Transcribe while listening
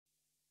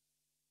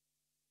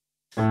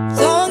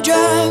Long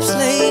drives,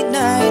 late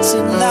nights,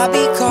 and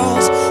lobby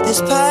calls.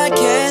 This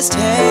podcast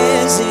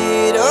has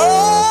it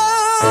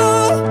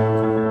all.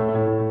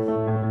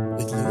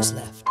 With Lewis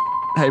left.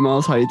 Hey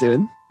Myles, how you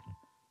doing?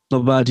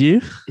 Not bad, you?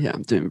 Yeah,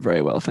 I'm doing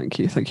very well, thank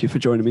you. Thank you for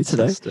joining me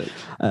today.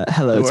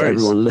 Hello No to worries.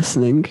 everyone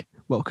listening.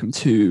 Welcome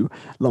to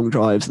Long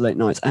Drives, Late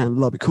Nights and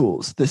Lobby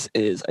Calls. This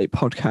is a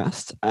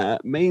podcast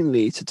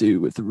mainly to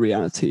do with the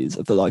realities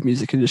of the live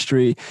music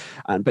industry,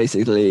 and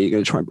basically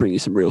going to try and bring you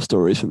some real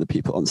stories from the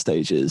people on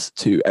stages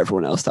to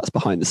everyone else that's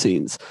behind the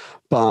scenes.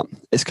 But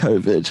it's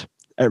COVID.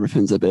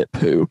 Everything's a bit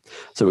poo.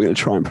 So we're going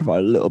to try and provide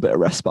a little bit of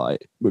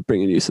respite. We're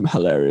bringing you some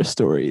hilarious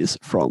stories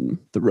from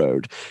the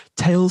road.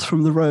 Tales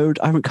from the road.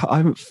 I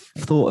haven't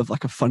thought of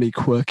like a funny,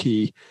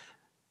 quirky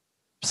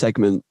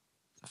segment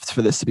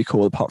for this to be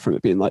called, apart from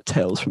it being like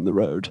Tales from the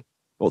Road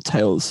or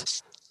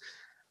Tales.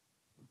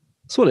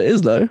 That's what it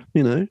is, though,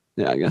 you know.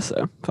 Yeah, I guess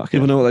so. Fuck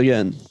People it. know what they're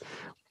getting.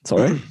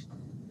 Sorry?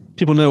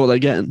 People know what they're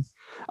getting.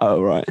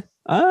 Oh, right.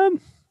 I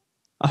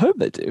hope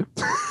they do.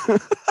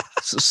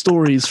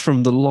 Stories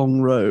from the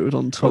long road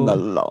on tour. From the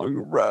long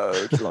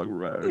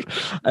road.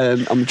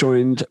 I'm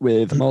joined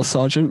with Myles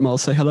Sargent.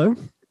 Myles, say hello.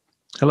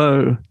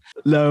 Hello.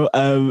 No,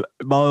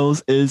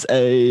 Myles is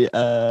a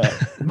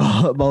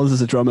Myles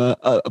is a drummer.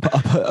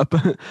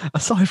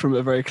 Aside from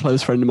a very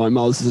close friend of mine,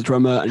 Myles is a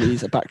drummer and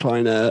he's a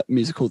backliner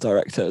musical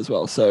director as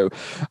well. So,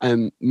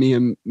 me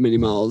and Mini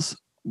Myles,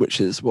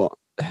 which is what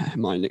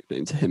my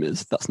nickname to him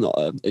is. That's not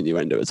an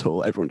innuendo at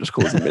all. Everyone just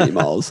calls him Mini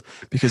Myles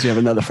because we have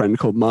another friend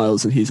called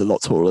Myles and he's a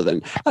lot taller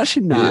than.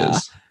 Actually, nah.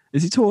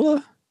 Is he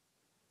taller?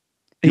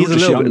 He's a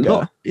little younger.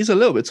 bit. He's a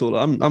little bit taller.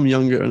 I'm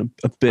younger and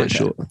a bit Okay.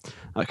 shorter.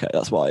 Okay,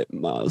 that's why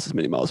Myles is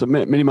Mini Myles. But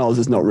Mini Myles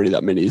is not really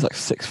that mini. He's like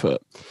 6 foot.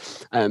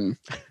 Me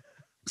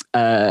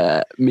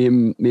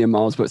and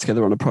Myles work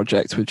together on a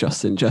project with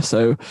Justin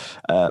Jesso.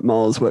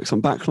 Myles works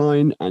on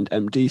backline and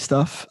MD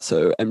stuff.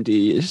 So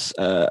MD is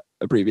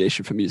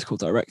abbreviation for musical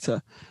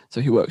director.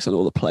 So he works on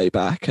all the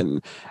playback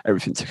and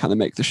everything to kind of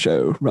make the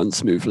show run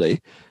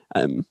smoothly.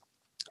 A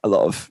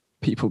lot of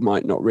people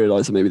might not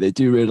realize, or maybe they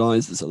do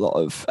realize, there's a lot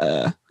of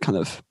kind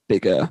of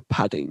bigger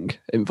padding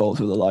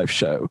involved with a live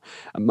show,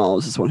 and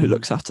Myles is the one who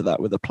looks after that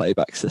with a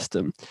playback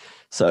system.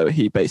 So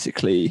he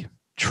basically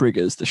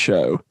triggers the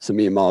show. So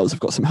me and Myles have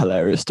got some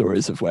hilarious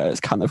stories of where it's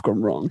kind of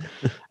gone wrong,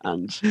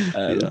 and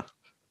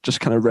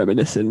just kind of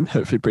reminiscing,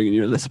 hopefully bringing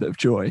you a little bit of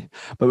joy.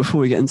 But before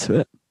we get into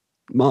it,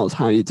 Myles,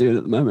 how are you doing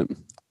at the moment?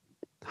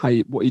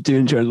 What are you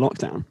doing during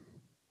lockdown?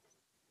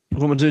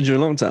 What am I doing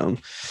during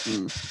lockdown?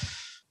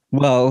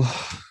 Well,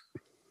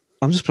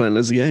 I'm just playing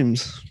loads of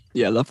games.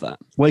 Yeah, I love that.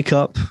 Wake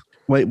up,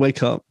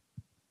 boot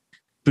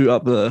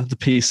up the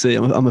PC.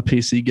 I'm a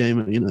PC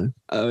gamer, you know.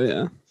 Oh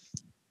yeah.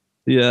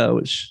 Yeah,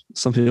 which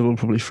some people will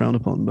probably frown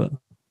upon, but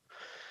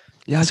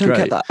Yeah, it's I don't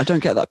great. get that. I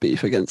don't get that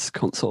beef against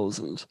consoles,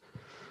 and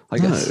I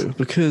guess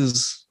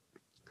because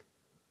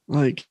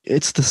like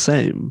it's the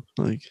same.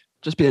 Like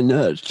just be a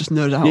nerd. Just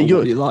nerd out on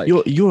what you like.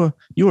 You're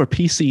a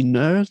PC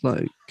nerd.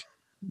 Like,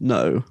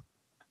 no,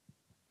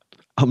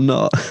 I'm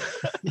not.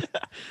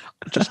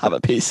 Just have a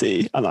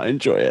PC and I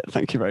enjoy it.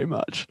 Thank you very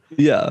much.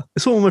 Yeah,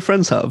 it's what all my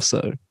friends have.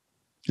 So,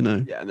 you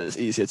know. Yeah, and then it's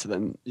easier to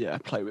then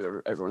play with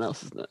everyone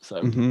else, isn't it? So,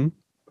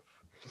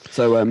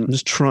 I'm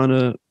just trying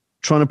to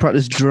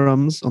practice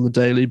drums on the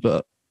daily,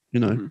 but you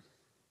know.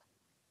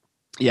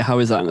 Yeah, how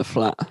is that in the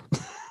flat?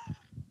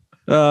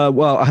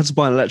 Well, I had to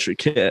buy an electric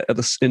kit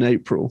in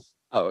April.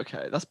 Oh,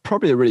 okay. That's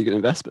probably a really good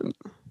investment.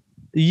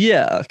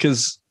 Yeah,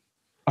 because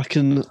I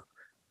think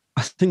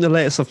the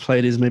latest I've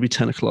played is maybe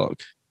 10 o'clock.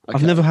 Okay.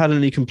 I've never had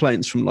any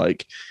complaints from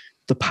like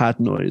the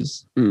pad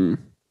noise.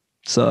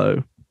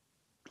 So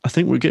I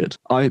think we're good.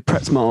 I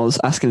prepped Myles,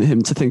 asking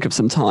him to think of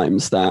some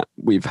times that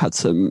we've had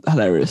some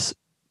hilarious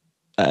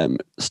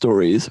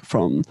stories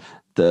from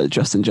the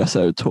Justin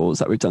Jesso tours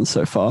that we've done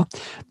so far.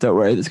 Don't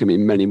worry, there's going to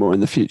be many more in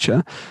the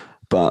future.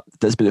 But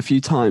there's been a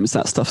few times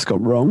that stuff's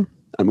gone wrong,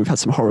 and we've had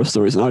some horror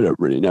stories, and I don't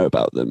really know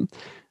about them.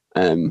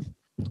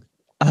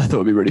 I thought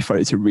it'd be really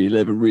funny to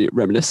relive and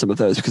reminisce some of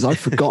those because I've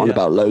forgotten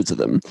about loads of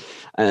them.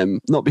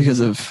 Not because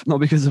of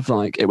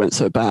like it went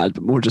so bad,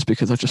 but more just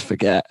because I just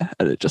forget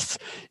and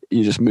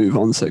you just move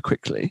on so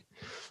quickly.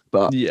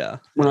 But yeah,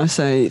 when I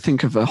say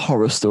think of a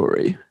horror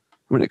story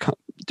when it comes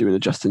doing a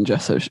Justin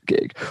Jesso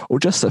gig, or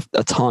just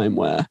a time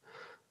where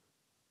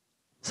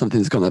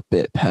something's gone a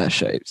bit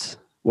pear-shaped,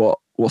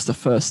 what's the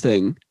first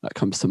thing that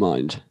comes to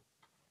mind?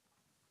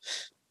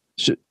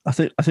 I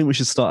think we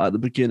should start at the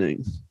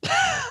beginning.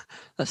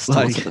 Let's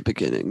start at the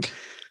beginning.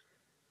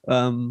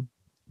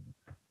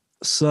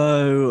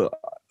 So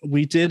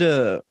we did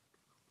a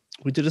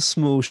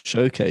small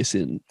showcase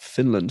in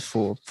Finland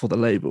for the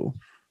label.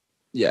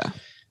 Yeah.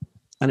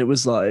 And it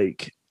was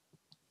like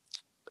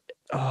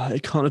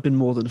it can't have been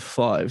more than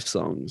 5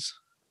 songs.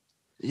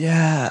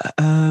 Yeah.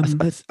 I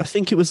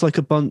think it was like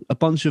a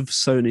bunch of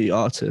Sony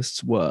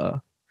artists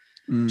were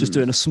just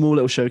doing a small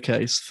little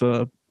showcase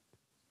for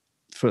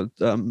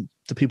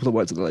the people that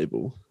worked at the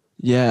label.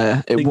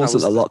 Yeah, it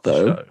wasn't a lot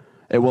though. Show.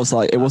 It was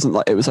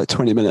like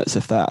 20 minutes,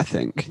 if that. I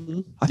think.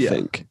 Mm-hmm. I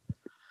think.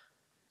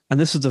 And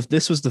this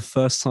was the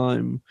first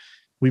time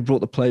we brought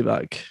the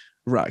playback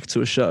rack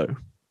to a show.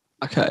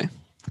 Okay.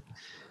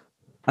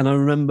 And I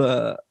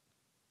remember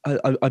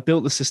I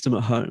built the system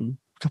at home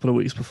a couple of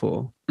weeks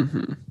before,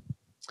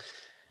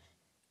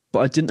 but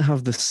I didn't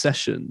have the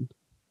session,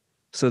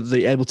 so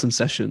the Ableton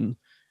session,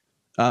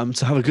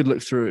 to have a good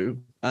look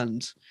through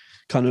and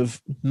kind of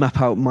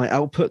map out my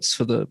outputs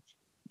for the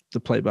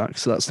playback.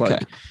 So that's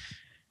like,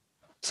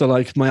 so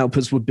like my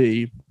outputs would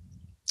be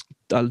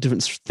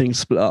different things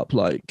split up,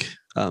 like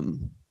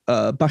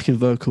backing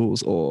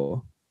vocals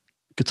or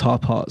guitar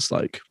parts.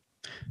 Like,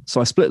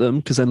 so I split them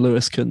because then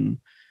Lewis can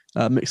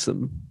mix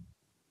them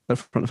at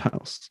front of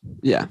house.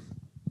 Yeah.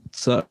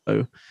 So,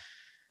 I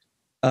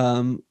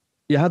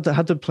had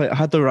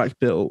the rack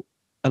built,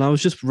 and I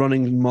was just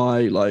running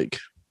my like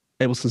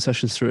Ableton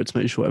sessions through it to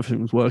make sure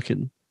everything was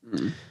working.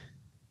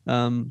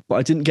 But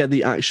I didn't get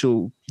the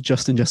actual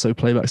Justin Jesso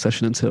playback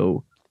session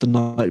until the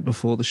night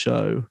before the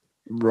show.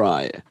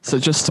 Right. So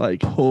just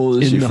like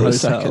pause you for a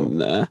second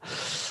there.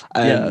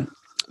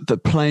 The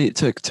play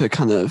to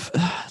kind of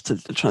to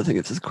try to think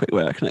if there's a quick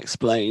way I can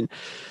explain.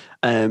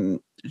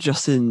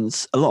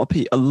 Justin's a lot of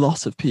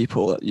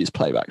people that use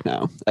playback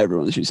now.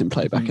 Everyone's using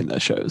playback in their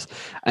shows,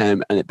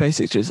 and it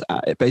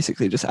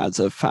basically just adds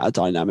a fatter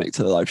dynamic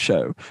to the live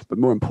show. But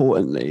more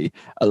importantly,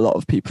 a lot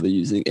of people are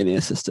using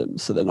in-ear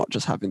systems, so they're not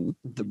just having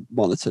the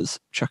monitors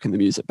chucking the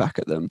music back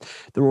at them.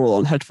 They're all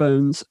on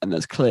headphones, and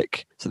there's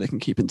click, so they can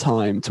keep in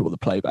time to all the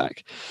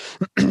playback.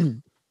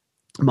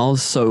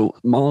 Myles'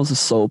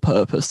 sole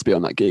purpose to be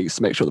on that gig is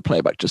to make sure the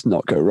playback does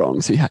not go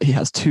wrong. So he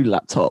has 2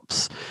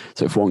 laptops.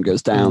 So if one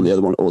goes down, the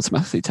other one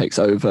automatically takes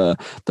over.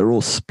 They're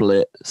all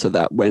split so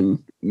that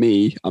when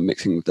I'm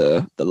mixing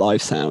the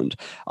live sound,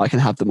 I can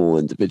have them all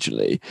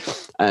individually.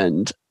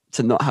 And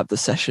to not have the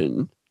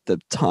session, to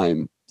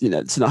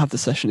not have the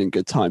session in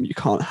good time, you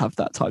can't have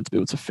that time to be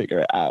able to figure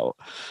it out.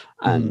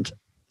 And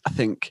I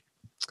think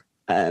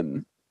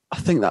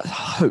that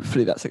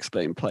hopefully that's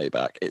explained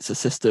playback. It's a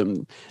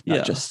system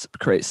that just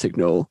creates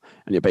signal,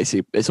 and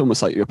it's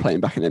almost like you're playing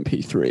back an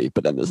MP3,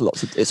 but then there's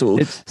it's all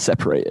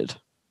separated.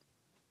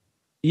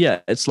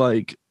 Yeah, it's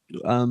like,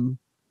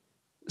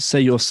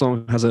 say your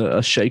song has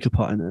a shaker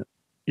part in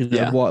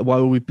it. Why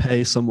would we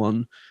pay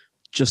someone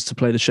just to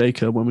play the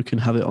shaker when we can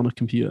have it on a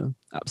computer?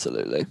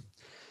 Absolutely.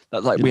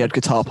 That's like we had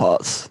guitar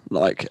parts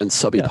and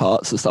subby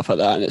parts and stuff like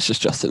that, and it's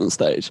just Justin on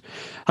stage.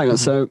 Hang on,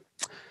 so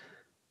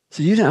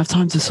you didn't have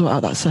time to sort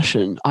out that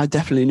session. I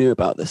definitely knew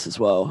about this as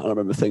well. And I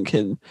remember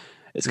thinking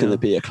it's going to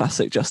be a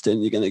classic Justin.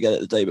 You're going to get it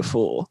the day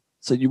before.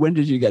 So when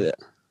did you get it?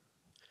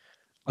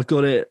 I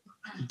got it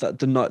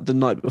the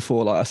night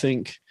before. Like, I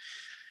think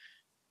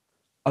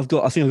I've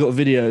got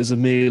videos of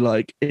me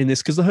like in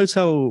this, because the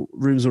hotel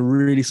rooms are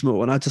really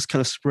small, and I just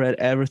kind of spread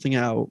everything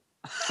out.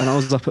 And I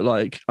was up at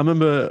I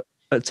remember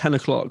at 10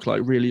 o'clock,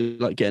 like really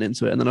like getting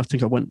into it. And then I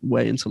think I went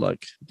way into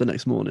like the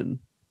next morning.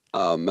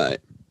 Oh, mate.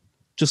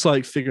 Just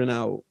like figuring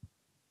out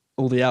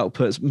all the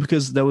outputs,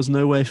 because there was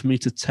no way for me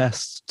to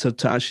test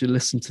to actually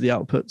listen to the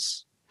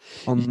outputs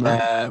on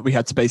that. We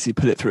had to basically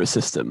put it through a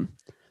system.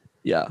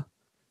 Yeah.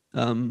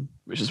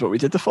 Which is what we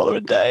did the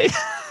following day.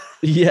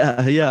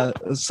 Yeah.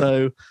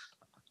 So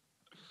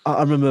I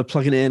remember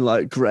plugging it in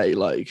like great.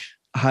 Like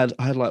I had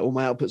like all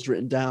my outputs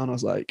written down. I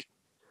was like,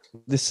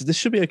 this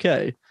should be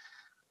okay.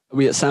 Are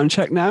we at sound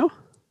check now?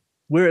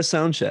 We're at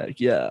sound check,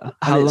 yeah.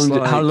 How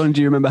long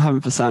do you remember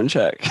having for sound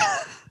check?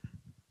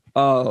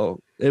 Oh,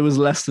 it was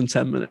less than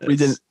 10 minutes. We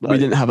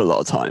didn't have a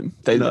lot of time.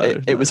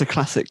 It was a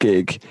classic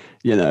gig,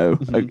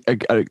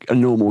 a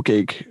normal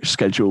gig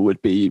schedule would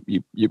be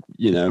you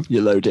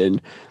load in,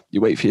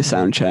 you wait for your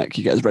sound check,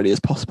 you get as ready as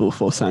possible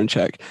for sound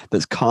check.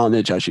 There's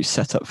carnage as you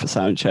set up for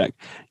sound check.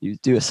 You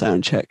do a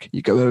sound check,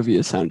 you go over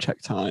your sound check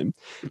time,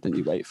 then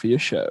you wait for your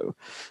show,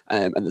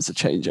 and there's a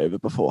changeover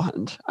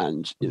beforehand,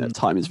 and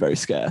time is very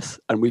scarce.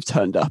 And we've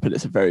turned up, and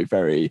it's a very,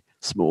 very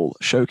small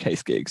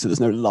showcase gig, so there's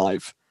no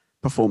live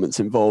performance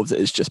involved.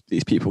 It's just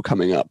these people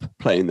coming up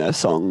playing their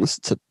songs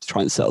to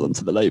try and sell them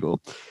to the label.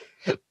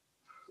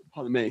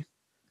 Pardon me.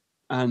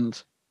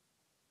 And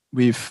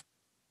we've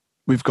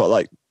got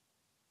like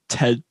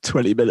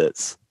 10-20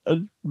 minutes,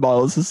 and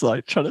Myles is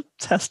like trying to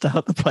test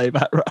out the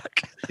playback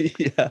rack.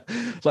 Yeah,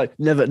 like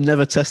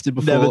never tested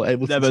before.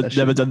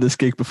 Never done this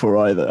gig before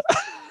either.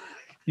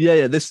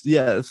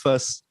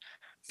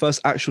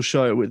 First actual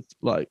show with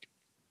like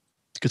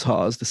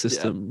guitars, the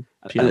system,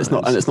 pianos.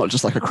 And it's not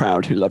just like a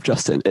crowd who love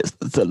Justin, it's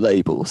the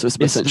label, so it's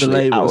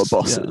essentially our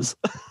bosses.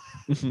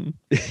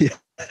 Yeah.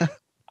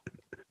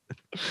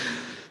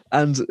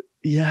 And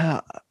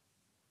I'm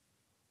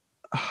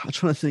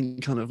trying to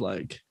think kind of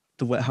like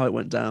how it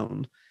went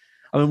down.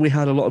 I mean, we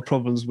had a lot of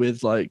problems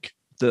with like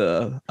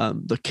the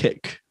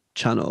kick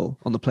channel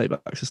on the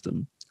playback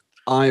system.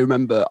 I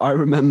remember,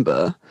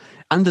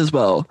 and as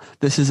well,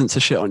 this isn't to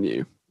shit on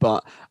you,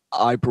 but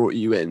I brought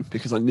you in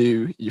because I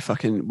knew you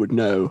fucking would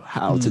know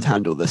how to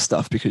handle this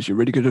stuff, because you're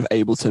really good at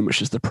Ableton,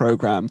 which is the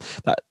program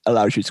that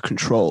allows you to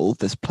control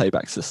this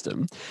playback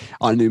system.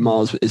 I knew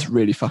Myles is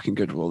really fucking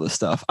good with all this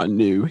stuff. I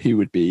knew he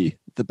would be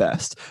the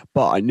best,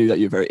 but I knew that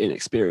you're very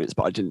inexperienced,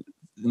 but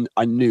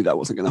I knew that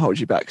wasn't going to hold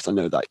you back because I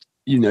know that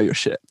you know your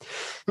shit.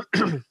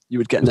 You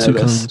would get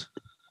nervous.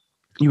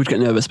 You would get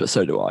nervous, but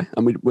so do I.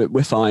 And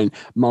we're fine.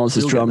 Myles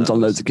has drummed on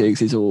loads of gigs.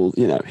 He's all,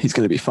 he's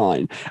going to be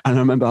fine. And I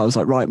remember I was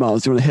like, right,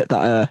 Myles, do you want to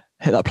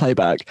hit that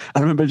playback? And I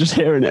remember just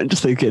hearing it and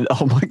just thinking,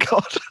 oh my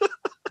God.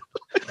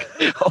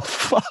 Oh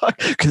fuck.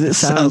 Because it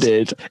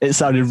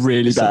sounded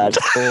really bad.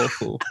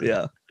 Awful.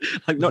 Yeah.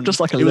 Like not just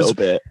like a little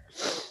bit.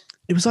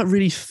 It was like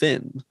really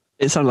thin.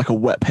 It sounded like a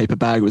wet paper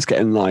bag was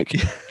getting like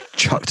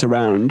chucked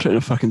around in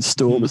a fucking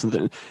storm or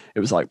something. It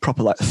was like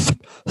proper like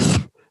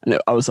and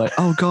I was like,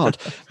 oh God.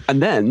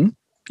 And then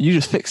you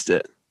just fixed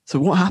it. So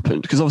what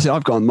happened? Because obviously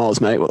I've gone,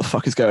 Myles, mate, what the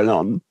fuck is going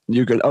on? And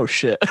you're going, oh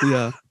shit.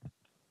 Yeah.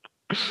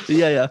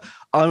 Yeah.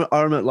 I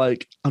remember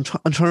like I'm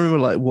trying to remember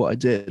like what I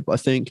did, but I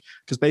think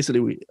because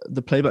basically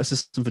the playback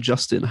system for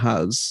Justin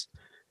has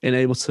in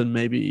Ableton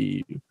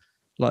maybe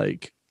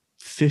like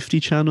 50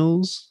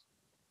 channels,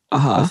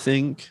 I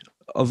think,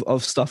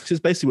 of stuff. Because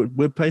basically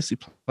we're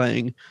basically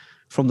playing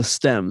from the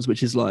stems,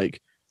 which is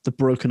like the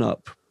broken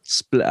up,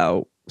 split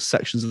out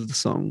sections of the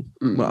song.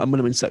 Well, when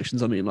I mean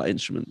sections, I mean like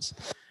instruments.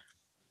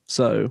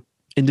 So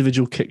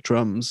individual kick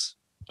drums,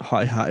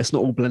 hi-hat, it's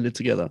not all blended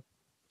together.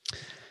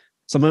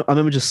 So I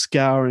remember just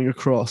scouring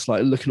across,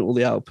 like looking at all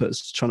the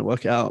outputs, trying to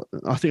work it out.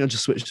 I think I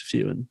just switched a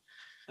few and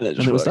it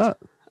was that.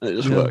 And it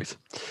just worked.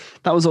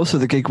 That was also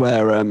the gig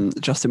where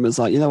Justin was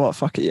like, you know what,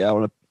 fuck it, yeah, I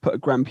want to put a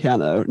grand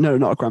piano. No,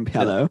 not a grand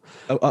piano.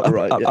 Yeah.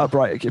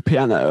 Upright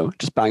piano,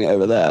 just bang it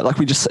over there. Like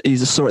he just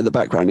saw it in the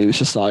background. He was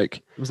just like...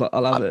 It was like,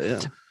 I'll have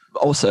it, yeah.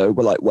 Also,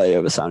 we're like way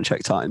over sound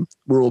check time.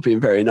 We're all being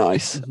very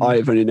nice. Mm-hmm.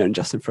 I've only known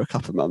Justin for a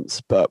couple of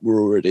months, but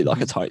we're already like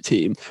a tight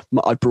team.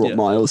 I brought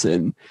Myles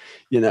in,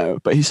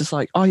 but he's just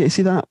like, oh yeah,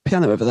 see that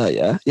piano over there?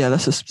 Yeah. Yeah.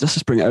 Let's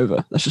just bring it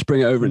over. Let's just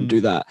bring it over and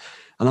do that.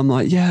 And I'm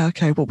like, yeah,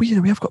 okay. Well, we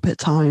have got a bit of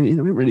time. We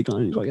haven't really got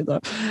to get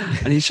that.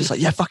 And he's just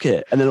like, yeah, fuck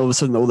it. And then all of a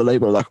sudden, all the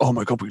label are like, oh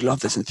my God, we love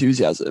this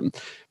enthusiasm.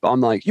 But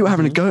I'm like, you were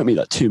having a go at me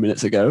like 2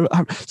 minutes ago.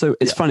 So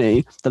it's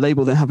funny. The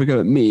label then have a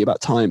go at me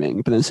about timing.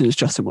 But then as soon as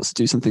Justin wants to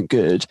do something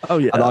good,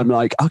 and I'm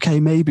like,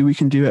 okay, maybe we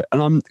can do it.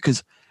 And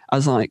because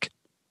as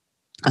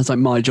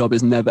my job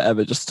is never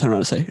ever just to turn around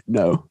and say,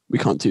 no, we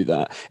can't do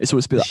that. It's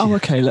always be like, oh,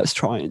 okay, let's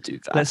try and do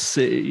that. Let's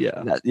see.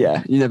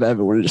 Yeah. You never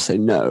ever want to just say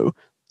no.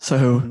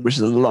 So, which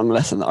is a long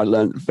lesson that I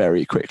learned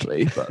very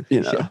quickly, but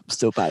I'm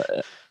still bad at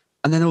it.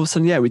 And then all of a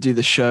sudden, we do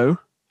the show.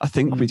 I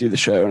think we do the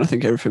show, and I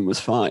think everything was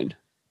fine.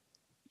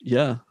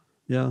 Yeah.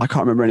 I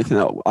can't remember anything.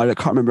 I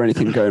can't remember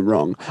anything going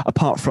wrong,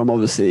 apart from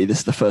obviously this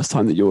is the first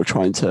time that you're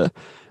trying to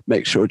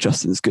make sure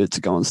Justin's good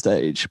to go on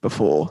stage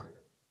before.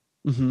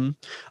 Mm-hmm.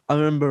 I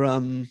remember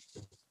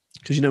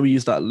because we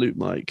used that loop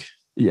mic.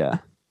 Yeah.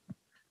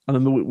 I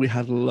remember we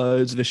had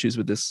loads of issues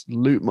with this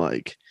loop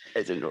mic.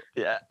 It didn't.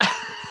 Yeah.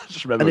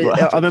 Just remember what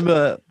happened. I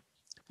remember.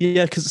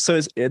 Yeah, because so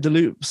it's the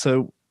loop.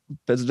 So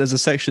there's a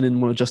section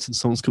in one of Justin's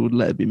songs called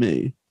 "Let It Be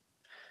Me,"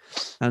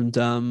 and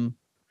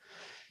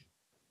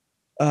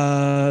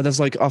there's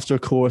like after a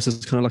chorus,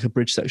 there's kind of like a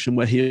bridge section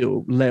where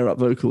he'll layer up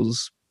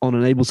vocals on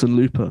an Ableton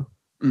looper,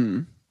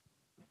 and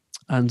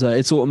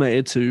it's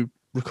automated to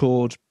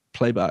record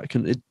playback,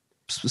 and it's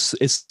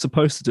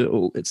supposed to do it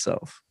all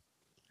itself.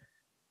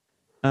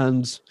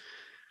 And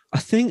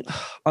I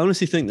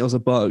honestly think there was a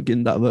bug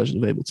in that version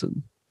of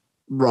Ableton.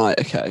 Right.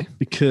 Okay.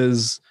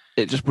 Because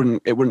it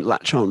wouldn't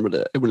latch on, would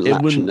it? It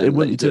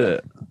wouldn't do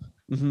it.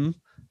 Mm-hmm. And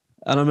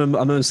I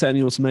remember setting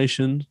the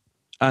automation,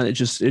 and it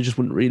just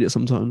wouldn't read it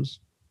sometimes.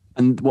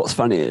 And what's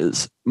funny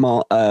is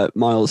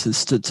Myles has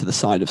stood to the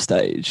side of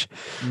stage,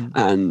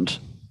 and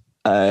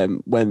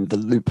when the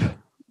loop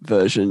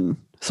version,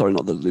 sorry,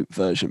 not the loop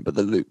version, but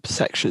the loop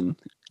section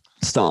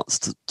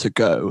starts to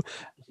go,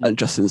 and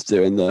Justin's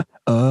doing the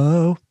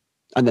oh.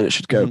 And then it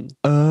should go,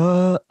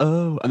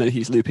 and then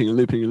he's looping and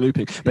looping and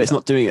looping, but it's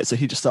not doing it. So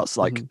he just starts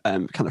like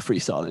kind of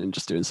freestyling and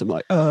just doing some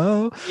like,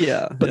 oh.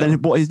 Yeah. But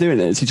then what he's doing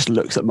is he just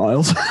looks at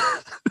Myles.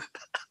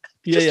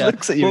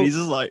 Looks at you and he's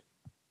just like.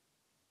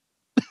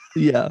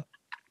 Yeah.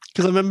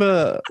 Because I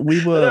remember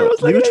we were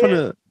trying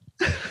to,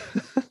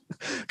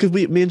 because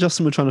me and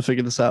Justin were trying to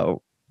figure this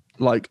out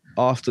like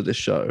after this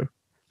show.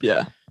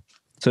 Yeah.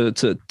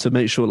 To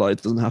make sure like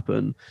it doesn't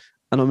happen.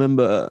 And I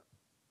remember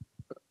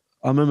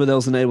there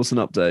was an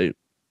Ableton update,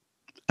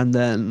 and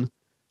then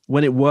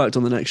when it worked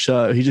on the next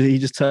show, he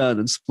just turned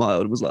and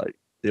smiled and was like,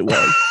 "It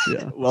was,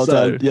 yeah, well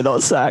done. You're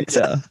not sacked.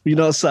 Yeah, you're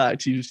not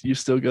sacked. You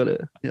still got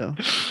it. Yeah."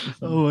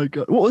 Oh my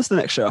God! What was the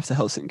next show after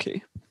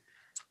Helsinki?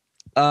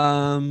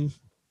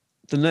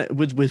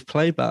 With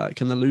playback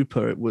and the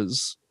looper, it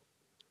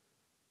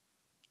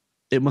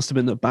must have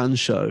been a band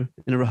show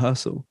in a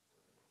rehearsal.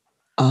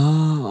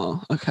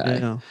 Oh, okay.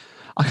 Yeah.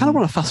 I kind of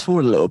want to fast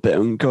forward a little bit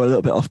and go a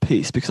little bit off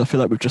piece, because I feel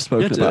like we've just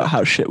spoken about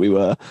how shit we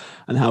were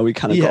and how we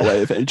kind of got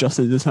away with it. And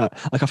Justin just I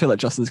feel like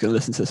Justin's going to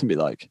listen to this and be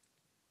like,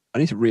 I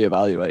need to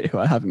reevaluate who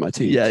I have in my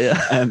team. Yeah.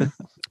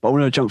 But I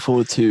want to jump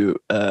forward to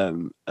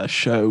a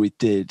show we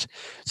did.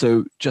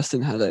 So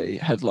Justin had a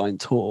headline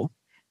tour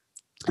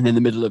And in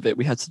the middle of it,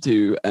 we had to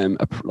do a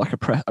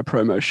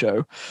promo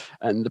show,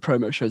 and the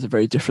promo shows are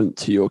very different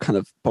to your kind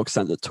of bog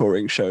standard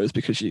touring shows,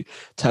 because you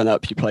turn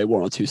up, you play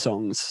 1 or 2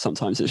 songs.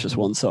 Sometimes it's just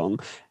one song,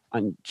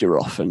 and you're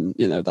off, and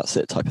that's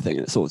it, type of thing.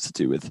 And it's all to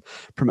do with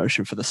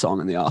promotion for the song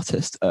and the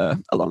artist,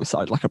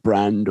 alongside like a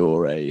brand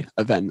or a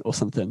event or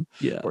something,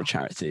 or a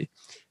charity.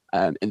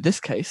 In this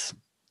case,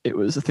 it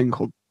was a thing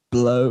called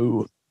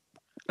Blow.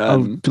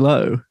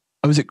 Glow.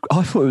 Oh, was it? Oh,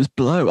 I thought it was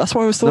Blow. That's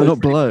why I was thought. No, not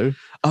Blow.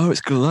 Oh,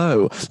 it's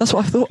Glow. That's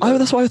what I thought. Oh,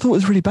 that's why I thought it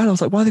was really bad. I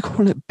was like, why are they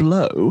calling it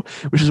Blow,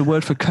 which is a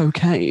word for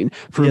cocaine,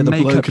 for a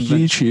makeup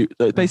YouTube,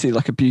 basically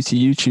like a beauty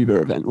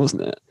YouTuber event,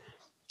 wasn't it?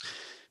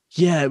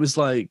 Yeah, it was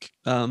like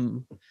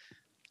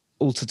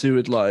all to do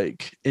with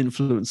like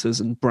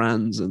influencers and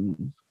brands,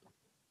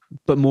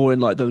 but more in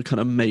like the kind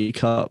of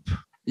makeup,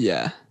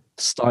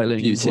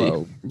 styling, beauty,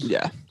 world.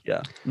 yeah.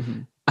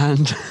 Mm-hmm.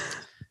 And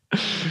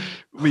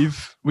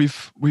we've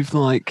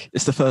like,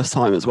 it's the first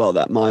time as well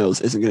that Myles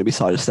isn't going to be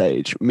side of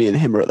stage. Me and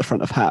him are at the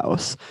front of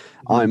house.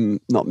 I'm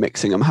not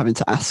mixing. I'm having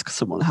to ask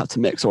someone how to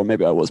mix, or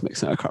maybe I was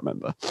mixing. I can't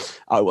remember.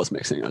 I was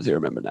mixing. I do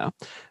remember now.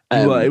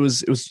 It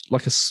was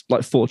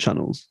like 4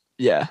 channels.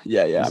 Yeah. I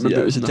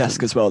remember it was a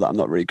desk as well that I'm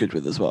not really good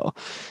with as well.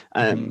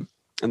 And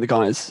the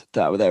guys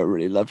that were there were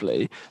really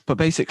lovely. But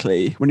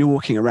basically, when you're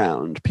walking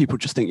around, people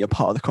just think you're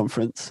part of the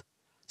conference.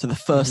 So the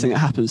first thing that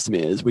happens to me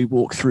is we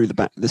walk through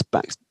this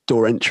back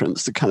door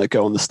entrance to kind of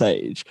go on the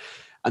stage,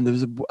 and there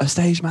was a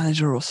stage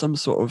manager or some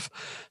sort of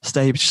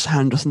stage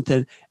hand or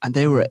something, and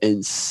they were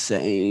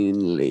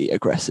insanely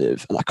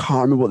aggressive. And I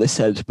can't remember what they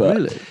said, but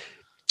really?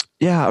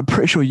 Yeah, I'm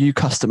pretty sure you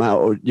cussed them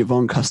out, or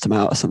Yvonne cussed them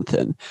out or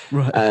something.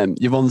 Right.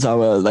 Yvonne's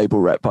our label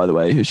rep, by the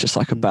way, who's just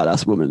like a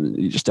badass woman.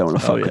 You just don't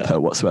want to fuck with her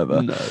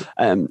whatsoever.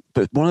 No.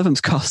 But one of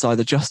them's cussed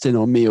either Justin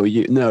or me or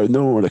you. No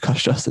one would have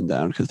cussed Justin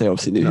down, because they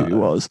obviously knew who he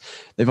was.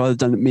 They've either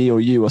done me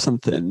or you or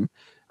something.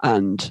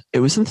 And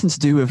it was something to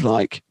do with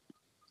like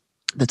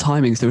the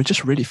timings. They were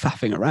just really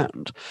faffing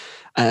around.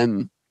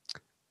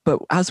 But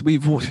as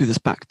we've walked through this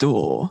back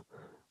door,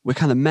 we're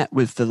kind of met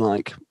with the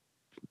like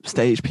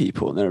stage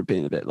people, and they were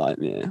being a bit like,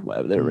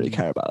 whatever, they don't really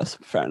care about us.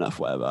 Fair enough,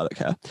 whatever, I don't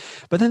care.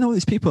 But then all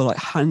these people are like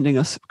handing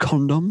us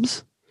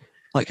condoms,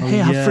 like, hey,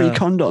 have free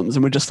condoms,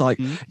 and we're just like,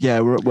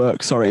 we're at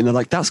work, sorry. And they're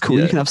like, that's cool,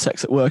 you can have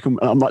sex at work. And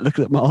I'm like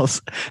looking at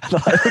Myles, and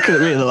they're like looking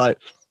at me, and they're like,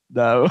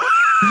 no.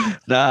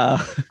 Nah.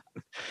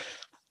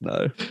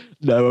 No,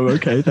 I'm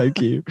okay, thank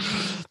you.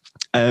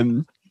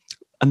 And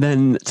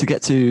then to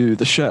get to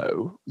the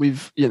show,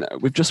 we've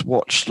just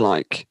watched,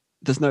 like,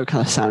 there's no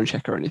kind of sound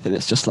check or anything.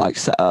 It's just like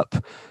set up,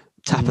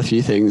 tap a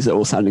few things that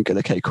all sounding good.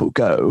 Okay, cool,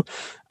 go.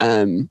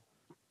 We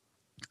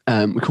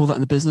call that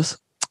in the business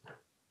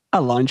a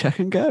line check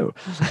and go.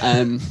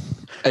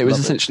 It was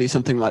essentially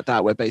something like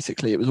that, where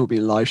basically it was all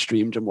being live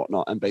streamed and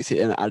whatnot, and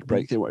basically in an ad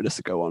break they wanted us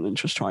to go on and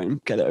just try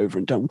and get it over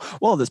and done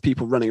while there's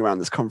people running around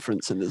this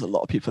conference and there's a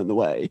lot of people in the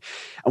way.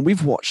 And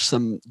we've watched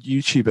some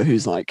YouTuber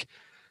who's like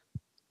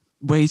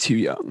way too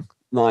young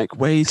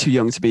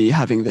to be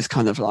having this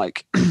kind of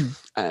like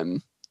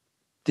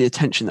the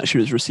attention that she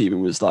was receiving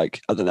was like,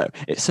 I don't know,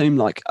 it seemed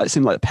like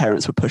the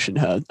parents were pushing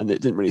her, and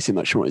it didn't really seem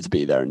like she wanted to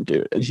be there and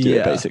do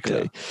it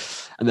basically.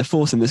 And they're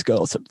forcing this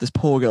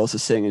poor girl to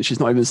sing, and she's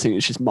not even singing,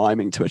 she's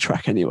miming to a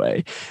track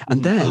anyway.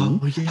 And then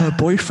her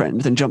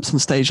boyfriend then jumps on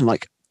stage and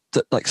like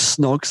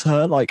snogs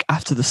her like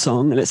after the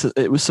song, and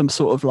it was some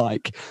sort of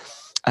like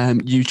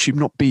YouTube,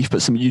 not beef,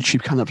 but some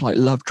YouTube kind of like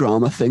love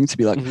drama thing, to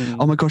be like,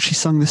 oh my god, she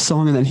sung this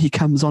song, and then he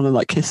comes on and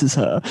like kisses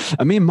her.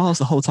 And me and Myles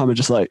the whole time are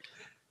just like,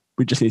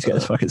 we just need to get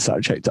this fucking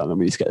sound check done, and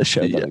we need to get the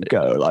show done and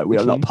go. Like, we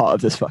are not part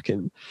of this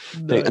fucking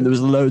thing. And there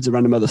was loads of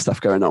random other stuff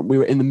going on. We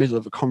were in the middle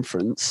of a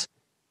conference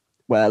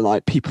where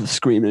like people are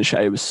screaming and shit.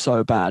 It was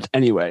so bad.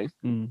 Anyway,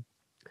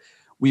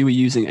 we were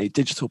using a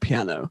digital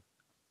piano,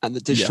 and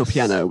the digital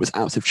piano was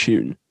out of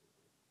tune.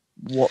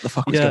 What the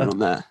fuck was going on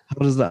there? How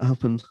does that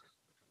happen?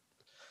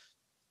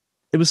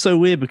 It was so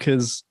weird,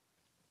 because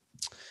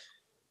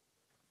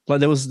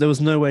like there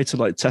was no way to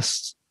like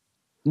test.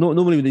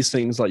 Normally with these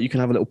things, like you can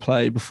have a little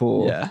play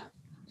before,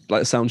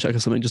 like a sound check or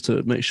something, just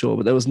to make sure.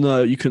 But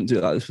you couldn't do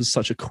that. This was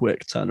such a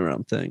quick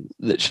turnaround thing.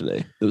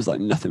 Literally, there was like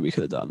nothing we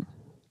could have done.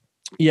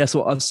 Yeah,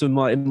 so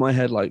in my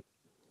head, like,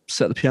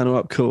 set the piano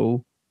up,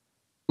 cool.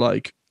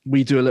 Like,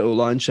 we do a little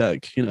line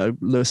check.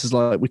 Lewis is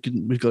like,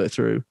 we've got it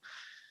through.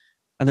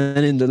 And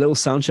then in the little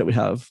sound check we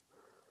have,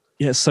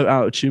 it's so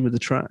out of tune with the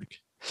track.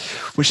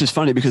 Which is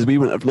funny, because we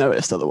wouldn't have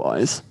noticed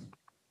otherwise.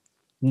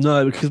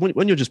 No, because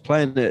when you're just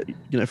playing it,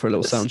 for a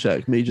little sound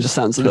check, me just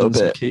sounds a little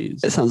bit.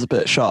 Keys. It sounds a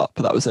bit sharp,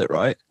 but that was it,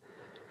 right?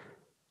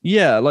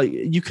 Yeah, like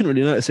you couldn't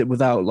really notice it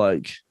without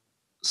like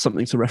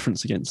something to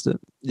reference against it.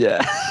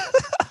 Yeah.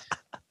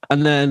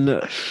 And then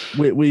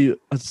we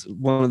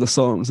one of the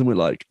songs, and we're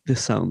like,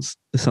 this sounds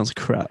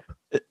crap.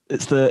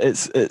 It's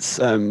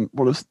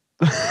one of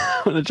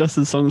one of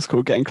Justin's songs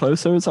called "Getting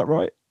Closer." Is that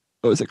right,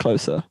 or is it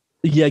Closer?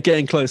 Yeah,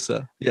 getting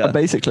closer. Yeah.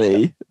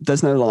 Basically,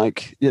 there's no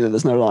like,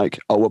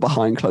 oh, we're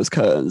behind closed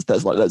curtains.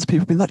 There's like loads of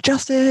people being like,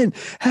 Justin,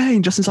 hey.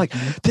 And Justin's like,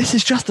 this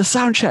is just the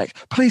sound check.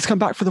 Please come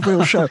back for the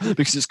real show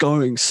because it's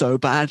going so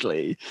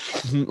badly.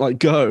 Like,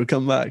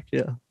 come back.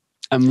 Yeah.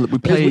 And we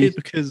play. It's weird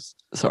because,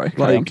 sorry,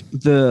 like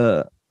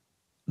the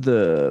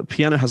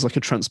piano has like a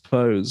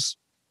transpose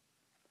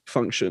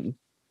function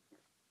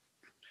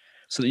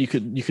so that you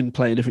can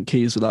play in different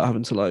keys without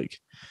having to like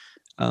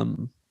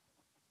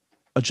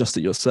adjust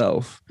it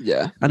yourself.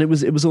 Yeah. And it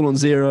was all on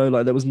 0.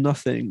 Like there was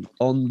nothing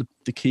on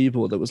the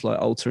keyboard that was like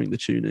altering the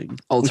tuning.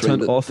 We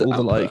turned off all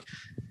the like,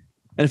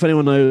 and if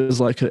anyone knows,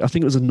 like I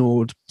think it was a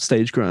Nord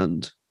Stage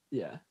Grand.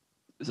 Yeah.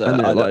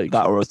 And like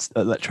that or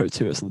Electro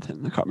 2 or something.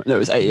 I can't remember. No, it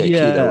was 88 key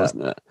though,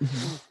 wasn't it?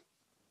 Mm-hmm.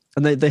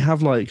 And they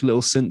have like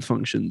little synth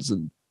functions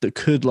and that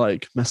could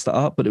like mess that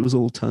up, but it was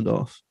all turned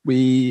off.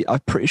 I'm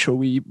pretty sure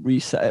we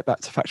reset it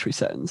back to factory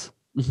settings.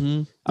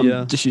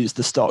 Yeah. Just used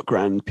the stock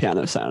grand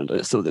piano sound and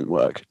it still didn't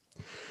work.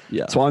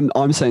 Yeah. So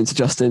I'm saying to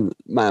Justin,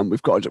 man,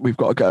 we've got to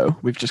go.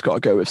 We've just got to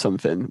go with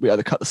something. We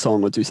either cut the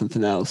song or do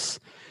something else,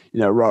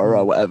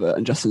 rah, whatever.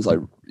 And Justin's like,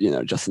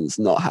 Justin's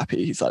not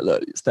happy. He's like,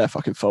 look, it's their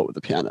fucking fault with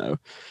the piano.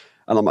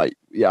 And I'm like,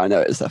 yeah, I know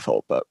it is their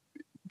fault, but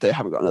they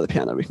haven't got another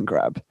piano we can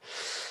grab.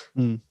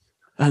 And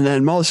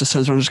then Myles just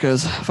turns around and just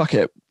goes, fuck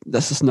it.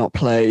 Let's just not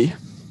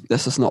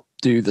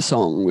do the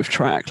song with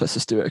track. Let's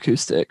just do it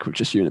acoustic with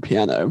just you and a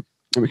piano.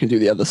 And we can do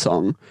the other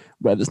song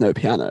where there's no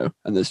piano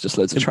and there's just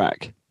loads of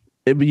track.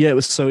 It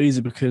was so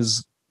easy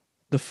because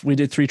we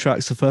did 3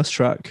 tracks. The first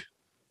track,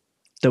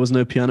 there was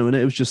no piano in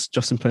it. It was just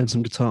Justin playing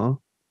some guitar.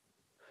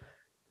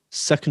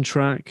 Second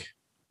track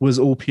was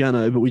all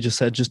piano, but we just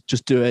said,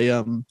 just do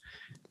a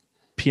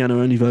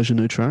piano only version,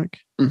 no track.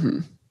 Mm-hmm.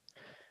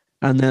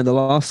 And then the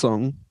last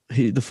song, up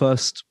to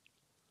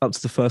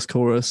the first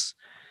chorus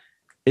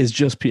is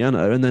just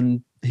piano, and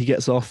then he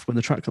gets off when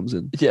the track comes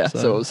in. Yeah,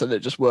 so it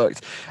just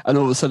worked. And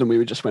all of a sudden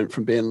we just went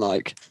from being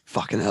like,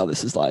 fucking hell,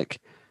 this is like,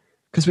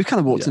 because we kind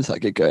of walked into that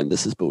gig going,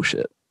 this is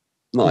bullshit.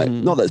 Like,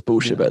 not that it's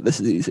bullshit, but this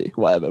is easy.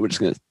 Whatever. We're just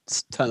gonna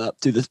turn up,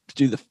 do the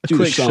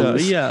quick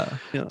songs, show.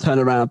 Yeah. Turn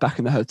around back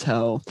in the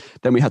hotel.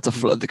 Then we had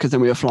to because then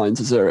we were flying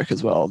to Zurich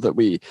as well. That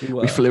we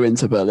flew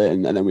into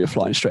Berlin and then we were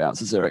flying straight out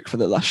to Zurich for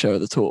the last show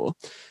of the tour.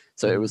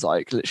 So it was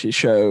like literally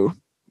show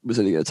was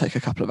only going to take a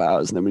couple of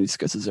hours, and then we need to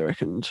go to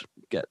Zurich and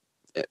get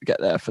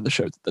there for the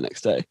show the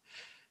next day.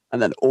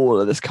 And then all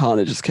of this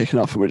carnage is kicking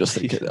off, and we're just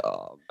thinking,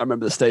 I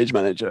remember the stage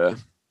manager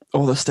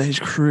or the stage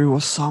crew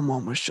or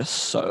someone was just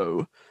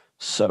so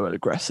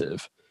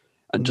aggressive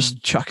and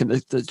just chucking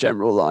the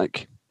general,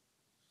 like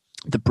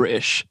the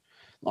British,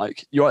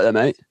 like, you right there,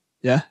 mate?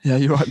 Yeah,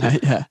 you're right,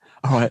 mate. Yeah.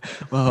 All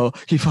right. Well,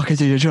 you fucking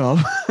do your job.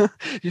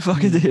 You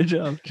fucking do your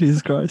job.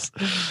 Jesus Christ.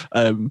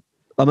 I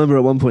remember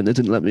at one point they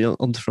didn't let me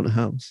onto front of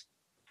house.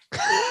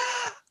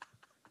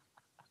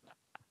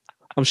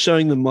 I'm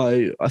showing them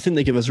I think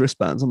they give us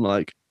wristbands. I'm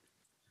like,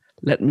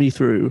 let me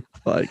through.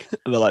 Like,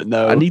 and they're like,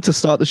 no, I need to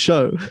start the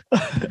show.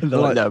 And they're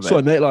like, no, mate.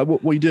 Sorry, mate. Like,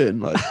 what are you doing?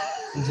 Like,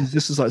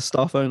 this is like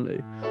staff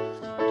only.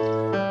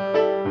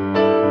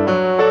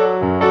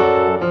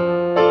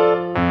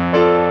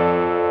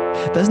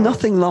 There's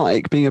nothing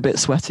like being a bit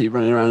sweaty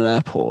running around an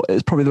airport.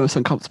 It's probably the most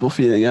uncomfortable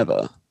feeling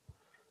ever.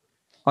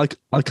 I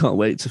can't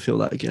wait to feel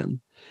that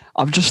again.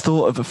 I've just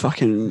thought of a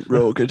fucking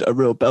real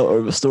belter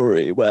of a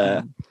story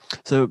where,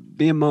 so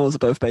me and Myles are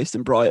both based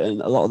in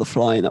Brighton. A lot of the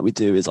flying that we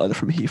do is either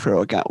from Heathrow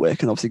or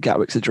Gatwick, and obviously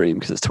Gatwick's a dream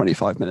because it's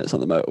 25 minutes on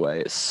the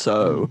motorway. It's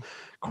so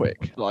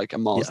quick, like,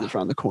 and Myles lives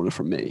around the corner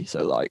from me,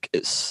 so like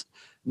it's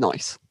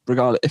nice.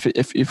 Regardless,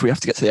 if we have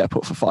to get to the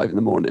airport for 5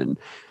 a.m,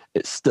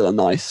 it's still a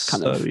nice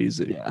kind of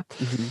easy. Yeah.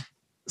 Mm-hmm.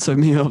 So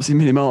me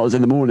and Myles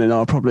in the morning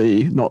are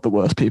probably not the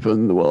worst people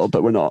in the world,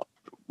 but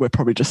we're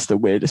probably just the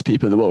weirdest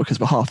people in the world because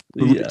we're half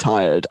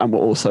tired and we're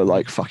also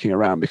like fucking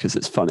around because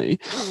it's funny.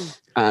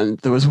 And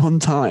there was one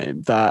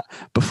time that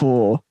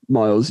before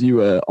Myles, you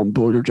were on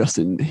board with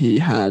Justin, he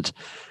had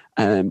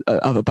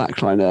other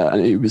backliner,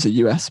 and he was a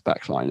US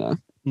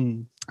backliner.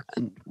 And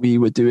we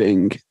were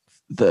doing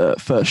the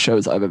first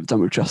shows that I've ever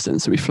done with Justin.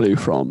 So we flew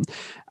from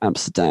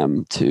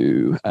Amsterdam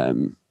to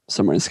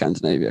somewhere in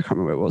Scandinavia. I can't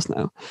remember where it was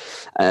now.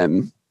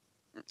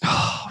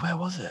 Where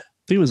was it?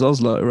 I think it was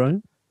Oslo, right?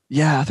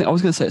 Yeah, I think I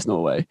was going to say it's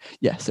Norway.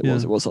 Yes, it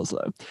was. It was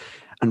Oslo.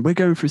 And we're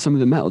going through some of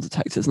the metal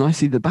detectors, and I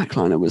see the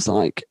backliner was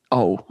like,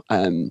 I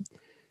don't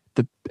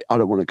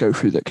want to go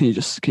through that. Can you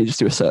just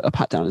do a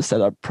pat down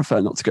instead? I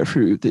prefer not to go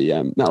through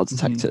the metal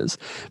detectors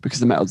because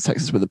the metal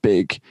detectors were the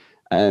big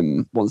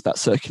ones that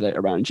circulate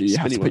around you. You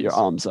have to put your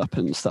arms up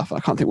and stuff.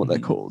 I can't think what they're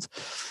called.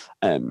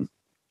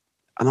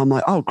 And I'm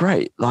like, oh,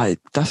 great. Like,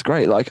 that's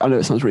great. Like, I know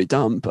it sounds really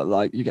dumb, but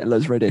like, you're getting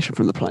loads of radiation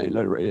from the plane,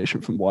 loads of radiation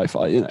from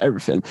Wi-Fi,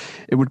 everything.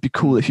 It would be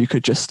cool if you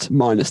could just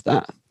minus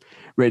that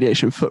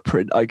radiation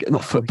footprint.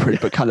 Not footprint,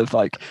 but kind of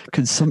like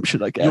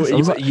consumption, I guess. Your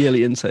like,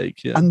 yearly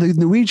intake. Yeah. And the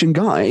Norwegian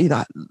guy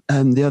that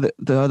the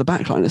other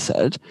backliner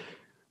said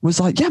was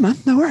like, yeah, man,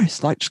 no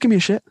worries. Like, just give me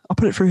a shit. I'll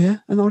put it through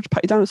here and I'll just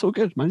pat you down. It's all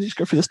good, man. You just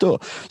go through this door.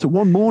 So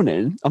one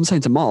morning, I'm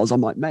saying to Myles,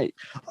 I'm like, mate,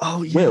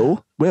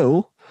 Will,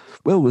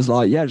 Will was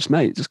like, yeah, just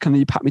can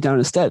you pat me down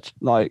instead?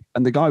 Like,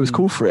 and the guy was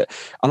cool for it.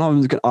 And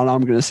I'm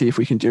going to see if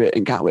we can do it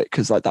in Gatwick,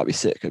 because like that'd be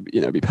sick.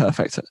 It'd be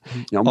perfect.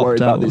 I'm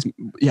worried about these.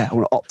 Yeah, I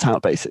want to opt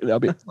out basically. I'll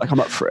be like, I'm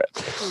up for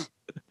it.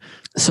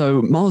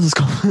 So Myles has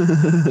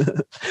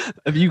gone.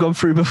 Have you gone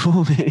through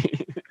before me?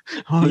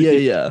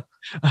 Yeah.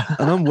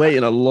 And I'm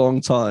waiting a long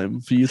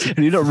time for you to. And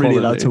you're not really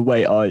allowed to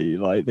wait, are you?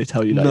 Like they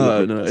tell you that.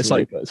 No. It's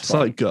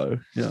like go.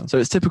 Yeah. So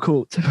it's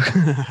typical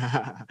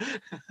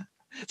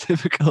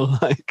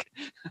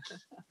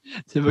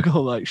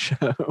like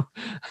show.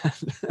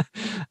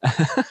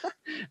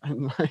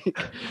 And like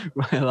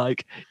where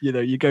like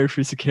you go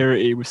through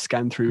security, we've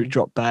scanned through,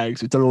 drop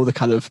bags, we've done all the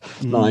kind of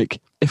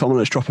like, if I'm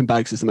honest, dropping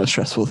bags is the most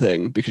stressful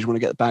thing, because you want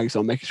to get the bags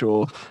on, making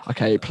sure,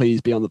 okay,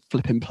 please be on the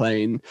flipping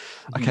plane,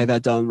 okay, they're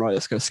done, right,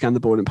 let's go scan the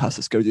boarding pass,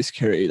 let's go do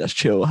security, let's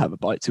chill, have a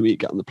bite to eat,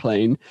 get on the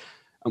plane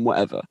and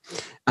whatever.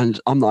 And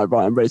I'm like,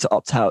 right, I'm ready to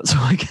opt out. So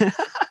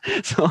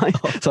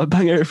I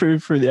bang it through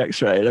the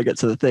x-ray, and I get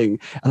to the thing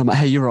and I'm like,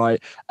 hey, you're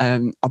right,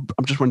 I'm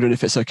just wondering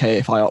if it's okay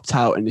if I opt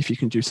out and if you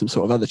can do some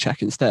sort of other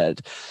check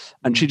instead.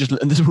 And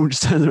this woman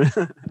just turns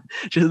around,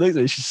 she looks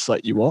at me, she's just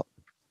like, you what?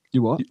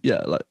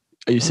 Yeah, like,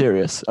 are you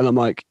serious? And I'm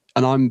like,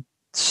 and I'm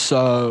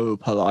so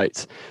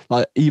polite,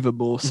 like even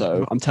more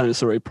so. I'm telling the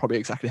story probably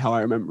exactly how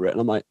I remember it. And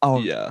I'm like, oh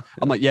yeah.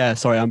 I'm like, yeah,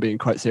 sorry, I'm being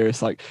quite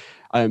serious. Like,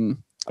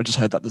 I just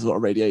heard that there's a lot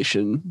of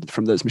radiation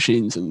from those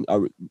machines, and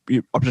I'm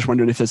just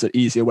wondering if there's an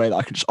easier way that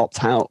I could just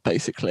opt out,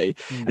 basically.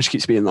 And she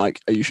keeps being like,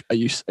 "Are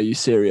you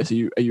serious? Are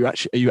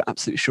you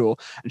absolutely sure?"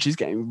 And she's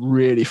getting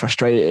really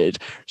frustrated.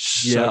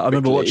 I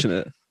remember watching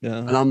it. Yeah,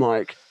 and I'm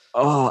like,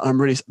 "Oh, I'm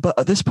really." But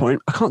at this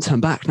point, I can't turn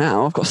back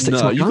now. I've got to stick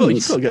to my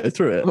guns. You've got to go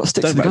through it. I've got to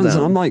stick to the guns,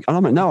 and I'm like,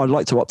 no, I'd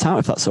like to opt out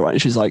if that's all right.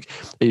 And she's like,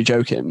 "Are you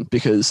joking?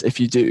 Because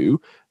if you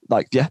do."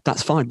 Like, yeah,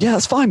 that's fine. Yeah,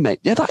 that's fine, mate.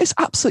 Yeah, that is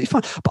absolutely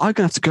fine. But I'm going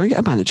to have to go and get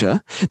a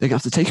manager. They're going to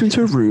have to take you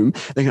into a room.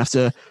 They're going to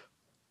have to,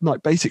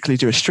 like, basically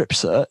do a strip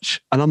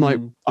search. And I'm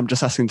like, I'm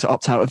just asking to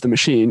opt out of the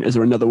machine. Is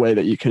there another way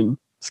that you can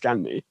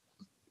scan me?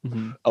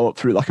 Or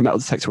through like a metal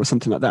detector or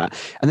something like that.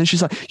 And then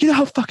she's like, you know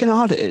how fucking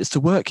hard it is to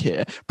work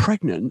here,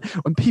 pregnant,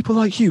 when people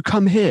like you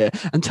come here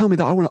and tell me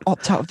that I want to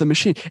opt out of the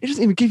machine. It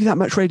doesn't even give you that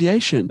much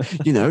radiation.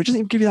 It doesn't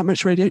even give you that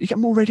much radiation. You get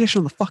more radiation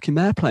on the fucking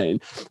airplane.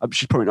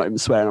 She's probably not even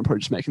swearing. I'm probably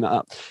just making that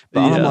up.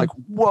 But I'm like,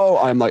 whoa.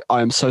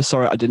 I am so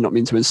sorry. I did not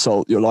mean to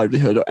insult your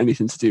livelihood or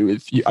anything to do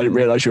with you. I didn't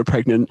realize you were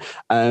pregnant.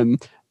 I'm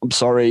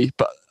sorry,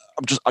 but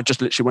I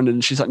just literally wondered.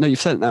 And she's like, no, you've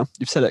said it now.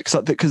 You've said it.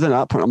 Because then at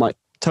that point, I'm like,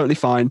 totally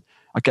fine.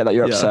 I get that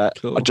you're upset.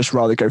 Cool. I'd just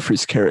rather go through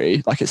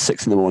security, like it's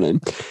 6 a.m. And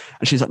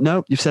she's like,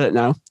 no, you've said it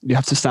now. You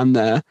have to stand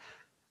there.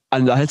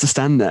 And I had to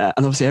stand there.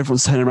 And obviously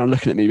everyone's turning around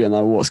looking at me being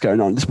like, what's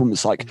going on? This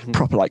woman's like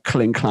proper like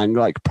cling clang,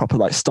 like proper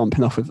like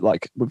stomping off with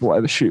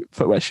whatever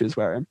footwear she was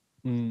wearing.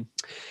 And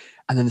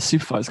then the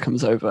supervisor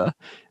comes over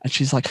and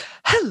she's like,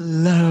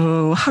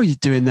 hello, how are you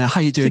doing there? How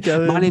are you doing?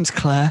 My name's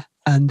Claire.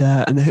 And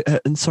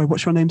sorry,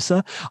 what's your name,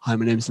 sir? Hi,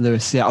 my name's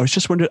Lewis. Yeah, I was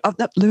just wondering.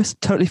 No, Lewis,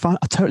 totally fine.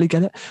 I totally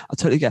get it.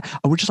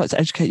 I would just like to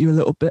educate you a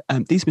little bit.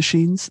 These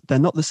machines, they're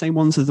not the same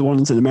ones as the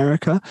ones in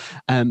America.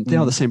 They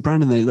are the same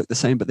brand and they look the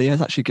same, but they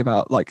actually give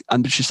out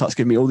and she starts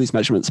giving me all these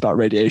measurements about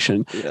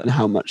radiation and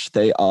how much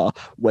they are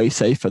way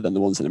safer than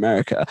the ones in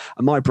America.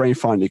 And my brain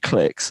finally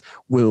clicks.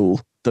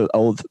 Will the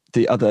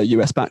other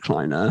US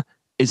backliner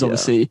is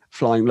obviously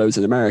flying loads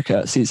in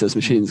America, sees those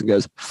machines and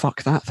goes,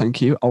 fuck that,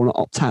 thank you, I want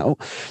to opt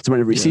out. So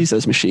whenever he sees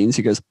those machines,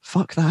 he goes,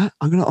 fuck that,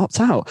 I'm going to opt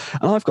out.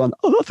 And I've gone,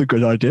 oh, that's a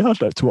good idea, I'd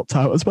like to opt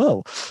out as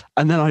well.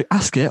 And then I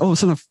ask it, all of a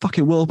sudden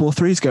fucking World War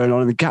III is going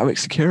on in the Gatwick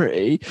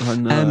security. I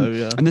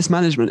know, And this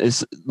management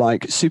is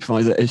like,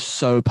 supervisor is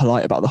so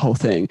polite about the whole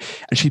thing.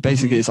 And she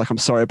basically is like, I'm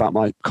sorry about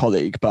my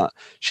colleague, but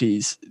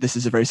this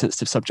is a very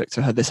sensitive subject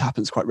to her. This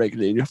happens quite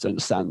regularly and you have to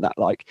understand that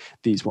like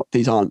these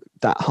aren't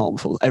that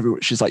harmful.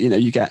 She's like,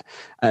 you get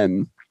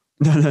no.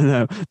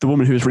 The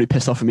woman who was really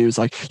pissed off at me was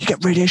like, you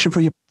get radiation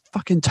from your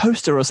fucking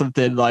toaster or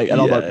something. Like,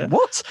 and I'm like,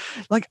 what?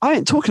 Like, I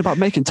ain't talking about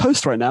making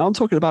toast right now. I'm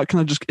talking about,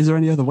 is there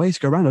any other way to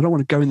go around? I don't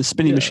want to go in the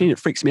spinning machine. It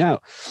freaks me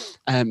out.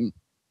 And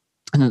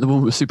then the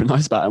woman was super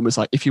nice about it and was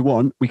like, if you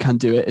want, we can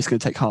do it. It's going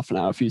to take half an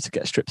hour for you to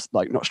get strips,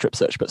 like not strip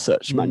search, but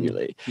search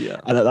manually.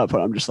 Yeah. And at that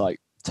point, I'm just like,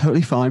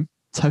 totally fine.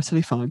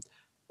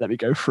 Let me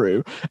go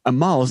through. And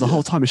Myles the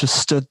whole time is just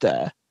stood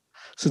there.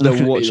 So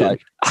they're watching.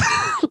 Like,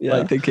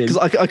 like thinking, because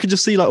I could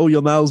just see like all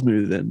your mouths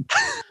moving.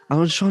 I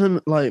was trying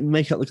to like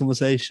make up the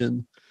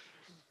conversation,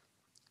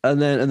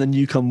 and then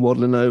you come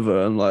waddling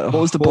over and like,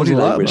 what was the body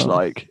language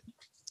like?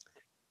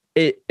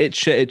 It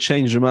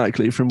changed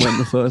dramatically from when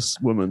the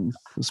first woman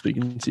was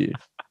speaking to you.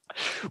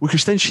 Well,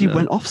 because then she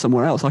went off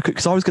somewhere else.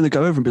 Because I was going to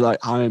go over and be like,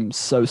 I'm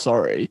so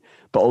sorry,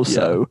 but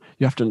also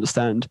you have to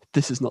understand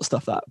this is not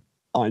stuff that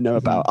I know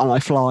about, and I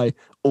fly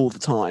all the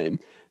time.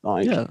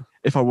 Like,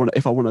 if I want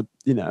to,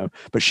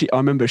 but I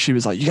remember she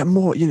was like, you get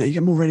more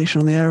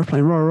radiation on the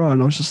airplane, rah.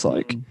 And I was just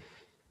like,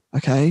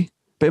 okay.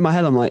 But in my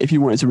head, I'm like, if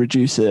you wanted to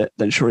reduce it,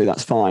 then surely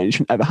that's fine. You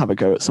shouldn't ever have a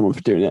go at someone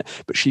for doing it.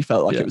 But she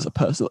felt like it was a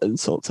personal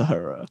insult to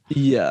her.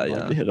 I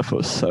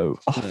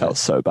felt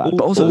so bad.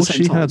 But also all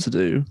she had to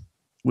do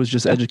was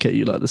just educate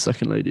you like the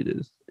second lady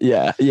did.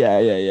 Yeah.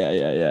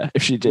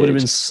 If she did, Would have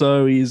been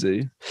so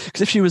easy.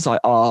 Because if she was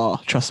like,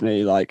 trust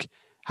me, like,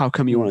 how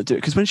come you want to do it?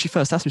 Because when she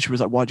first asked me, she was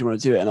like, why do you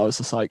want to do it? And I was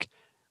just like,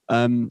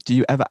 do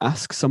you ever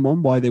ask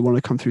someone why they want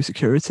to come through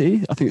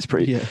security? I think it's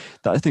pretty. Yeah.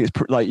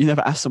 Like, you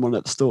never ask someone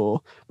at the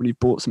store when you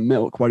bought some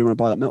milk, why do you want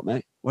to buy that milk,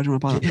 mate? Why do you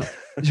want to buy that milk?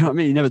 Do you know what I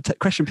mean? You never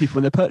question people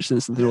when they're purchasing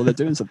something or they're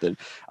doing something,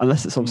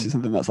 unless it's obviously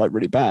something that's like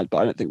really bad. But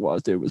I don't think what I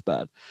was doing was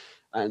bad.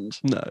 And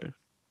no.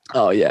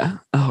 Oh yeah.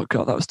 Oh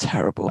god, that was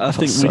terrible. I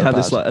think we had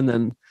this like, and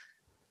then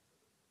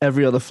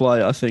every other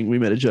flight, I think we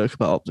made a joke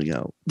about opting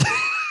out.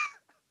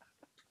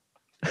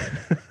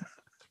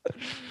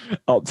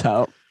 Opt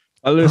out.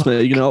 Oh, Lewis, mate,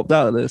 are you gonna opt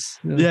out of this?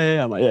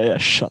 Yeah. I'm like, yeah.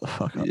 Shut the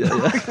fuck up.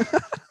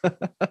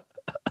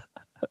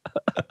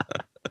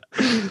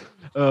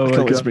 Oh, I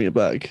can't wait to bring it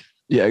back.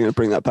 Yeah, I'm gonna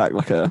bring that back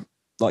like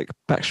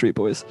Backstreet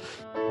Boys.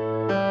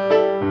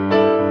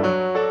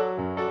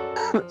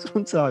 It's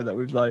one time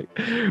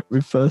that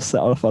we've first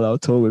set off on our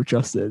tour with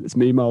Justin. It's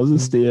me, Myles, and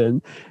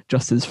Stian.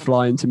 Justin's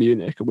flying to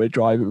Munich, and we're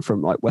driving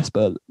from like West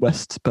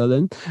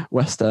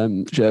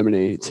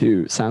Germany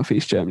to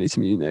Southeast Germany to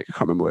Munich. I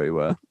can't remember where we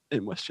were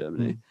in West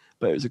Germany,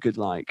 but it was a good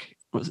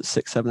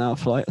 6-7 hour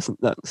flight or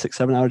something.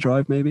 6-7 hour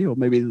drive maybe, or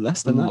maybe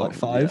less than that, like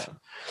 5.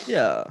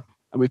 Yeah.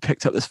 And we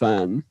picked up this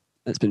van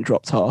that's been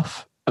dropped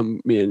off.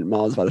 And me and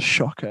Myles have had a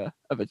shocker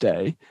of a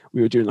day.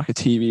 We were doing like a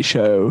TV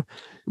show.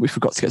 We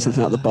forgot to get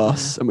something out of the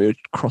bus, and we were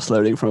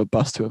cross-loading from a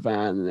bus to a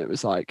van. And it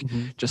was like,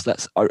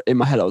 in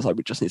my head, I was like,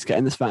 we just need to get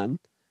in this van, and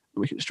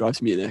we can just drive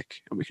to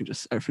Munich, and we can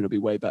just, everything will be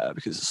way better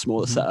because it's a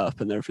smaller setup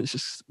and everything's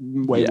just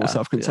way more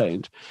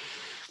self-contained.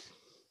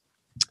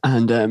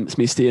 And it's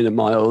me, Stian, and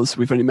Myles.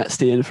 We've only met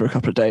Stian for a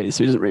couple of days,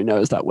 so he doesn't really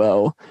know us that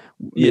well.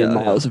 Me and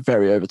Myles are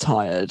very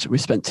overtired. We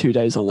spent 2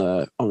 days on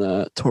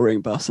a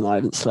touring bus, and I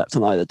haven't slept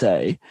on either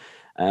day.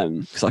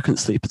 Because I couldn't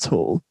sleep at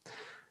all.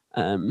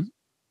 There's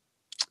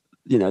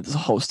a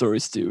whole story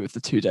to do with the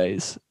 2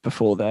 days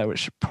before there,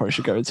 which probably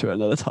should go into it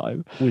another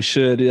time. We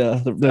should, yeah.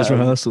 There's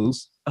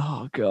rehearsals.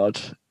 Oh god.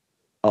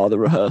 Oh, the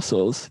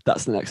rehearsals.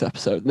 That's the next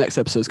episode. The next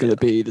episode is going to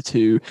be the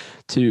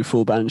two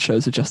full band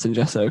shows of Justin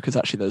Jesso, because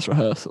actually there's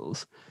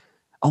rehearsals.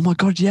 Oh my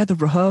god, yeah, the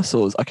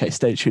rehearsals. Okay,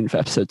 stay tuned for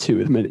episode 2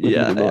 with me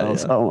and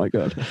Myles. Oh my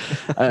god.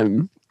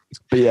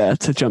 But yeah,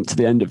 to jump to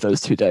the end of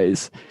those 2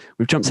 days,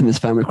 we've jumped in this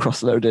van, we've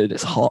cross-loaded.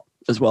 It's hot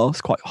as well.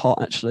 It's quite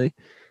hot, actually.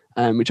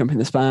 We jump in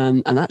this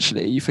van, and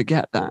actually, you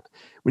forget that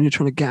when you're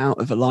trying to get out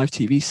of a live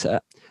TV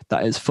set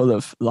that is full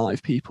of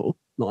live people,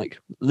 like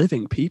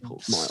living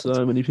people. Myles.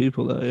 So many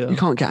people there, yeah. You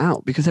can't get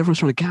out because everyone's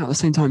trying to get out at the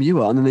same time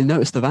you are, and then they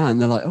notice the van.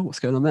 They're like, oh, what's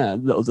going on there?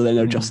 Little do they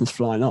know Justin's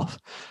flying off.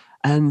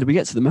 And we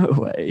get to the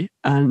motorway,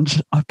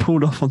 and I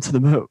pulled from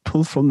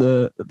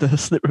the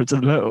slip road to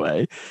the motorway,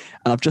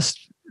 and I've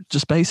just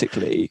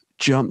basically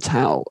jumped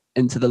out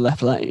into the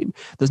left lane.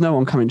 There's no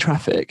oncoming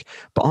traffic,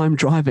 but I'm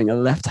driving a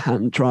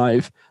left-hand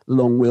drive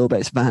long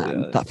wheelbase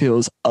van that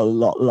feels a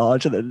lot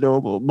larger than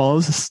normal.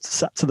 Myles is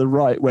sat to the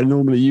right where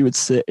normally you would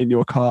sit in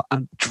your car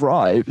and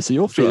drive, so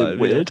you're feeling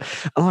weird.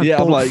 And I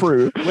bolt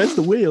through. Where's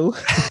the wheel?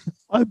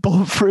 I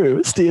bolt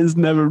through. Stian's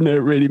never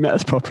really met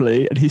us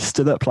properly, and he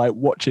stood up like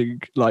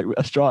watching like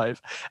us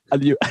drive,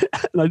 and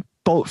I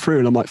bolt through,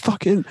 and I'm like,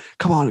 fucking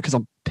come on, because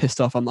I'm pissed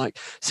off. I'm like,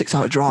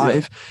 6-hour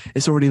drive.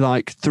 It's already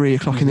like 3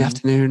 o'clock in the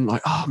afternoon.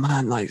 Like, oh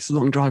man, like it's a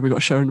long drive. We got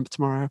a show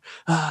tomorrow.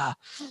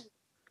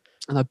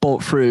 And I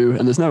bolt through,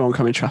 and there's no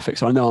oncoming traffic,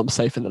 so I know I'm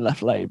safe in the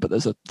left lane. But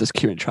there's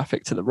queuing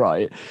traffic to the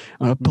right,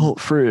 and I bolt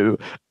through.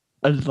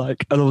 And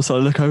all of a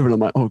sudden I look over and I'm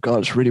like, oh god,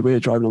 it's really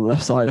weird driving on the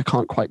left side. I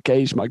can't quite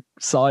gauge my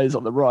size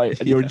on the right.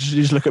 And you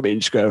just look at me and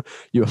just go,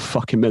 you are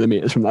fucking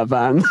millimeters from that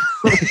van.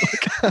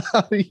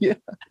 Yeah.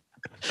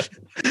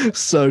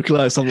 So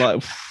close. I'm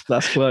like,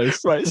 that's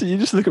close. Right. So you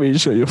just look at me and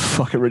just go, you're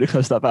fucking really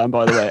close to that van,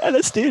 by the way. And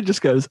then Steve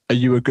just goes, are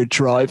you a good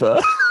driver?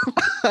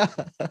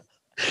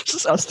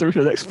 Just us through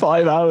for the next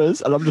 5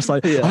 hours, and I'm just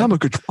like, I'm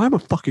a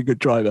fucking good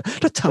driver.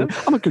 Just tell me,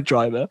 I'm a good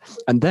driver.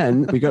 And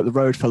then we go up the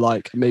road for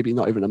like maybe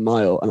not even a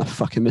mile, and I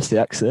fucking missed the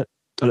exit.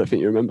 I don't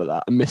think you remember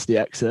that. I missed the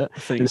exit. I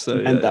think so.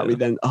 We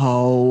then,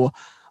 oh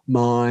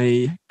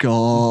my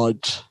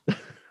god! And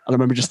I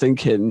remember just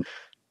thinking,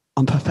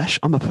 I'm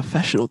a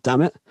professional,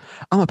 damn it.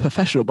 I'm a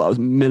professional, but I was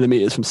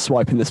millimeters from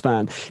swiping this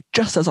van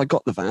just as I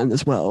got the van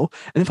as well.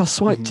 And if I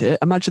swiped it,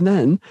 imagine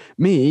then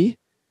me,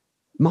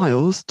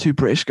 Myles, 2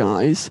 British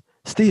guys.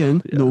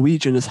 Stian,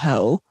 Norwegian as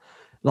hell,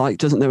 like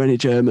doesn't know any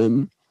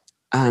German,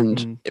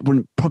 and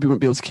probably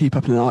wouldn't be able to keep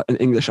up an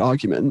English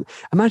argument.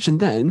 Imagine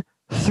then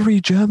 3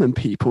 German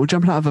people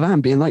jumping out of a van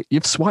being like,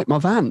 you've swiped my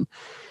van.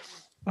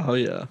 Oh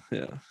yeah.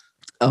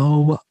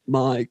 Oh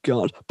my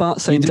god.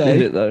 But same day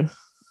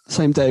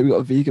we got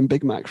a vegan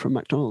Big Mac from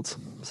McDonald's,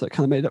 so it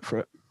kind of made up for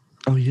it.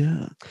 Oh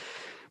yeah.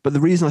 But the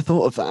reason I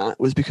thought of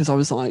that was because I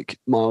was like,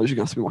 Myles, you're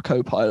going to have to be my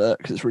co-pilot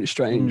because it's really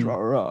strange, rah,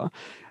 rah, rah.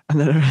 And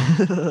then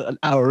an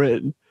hour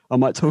in, I'm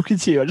like talking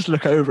to you. I just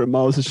look over and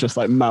Myles is just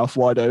like mouth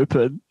wide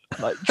open,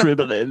 like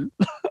dribbling,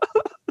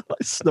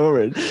 like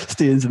snoring.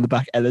 Stian's in the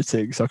back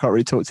editing, so I can't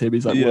really talk to him.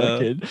 He's like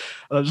working. And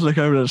I just look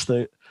over and I just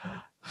think,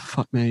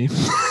 fuck me.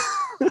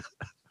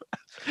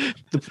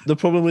 the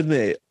problem with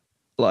me,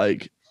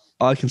 like,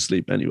 I can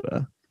sleep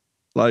anywhere.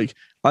 Like,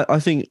 I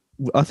think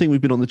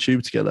we've been on the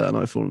tube together and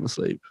I've fallen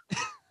asleep.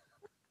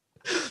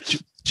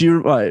 Do you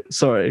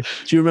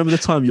remember the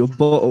time your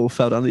bottle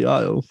fell down the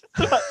aisle?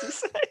 I was about to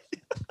say.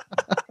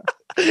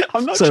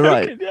 I'm not So, joking.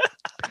 right. Yeah.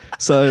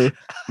 So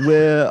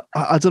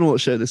I don't know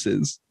what show this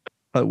is.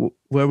 Like,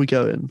 where are we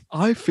going?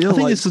 I think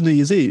this is New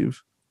Year's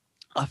Eve.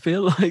 I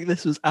feel like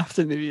this was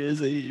after New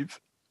Year's Eve.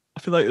 I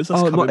feel like it was us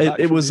Oh, coming no, back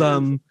it from was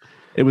New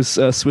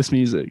Year's. Swiss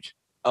Music.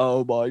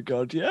 Oh my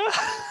god, yeah.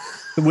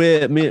 Me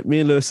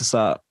and Lewis are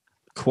sat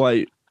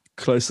quite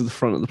close to the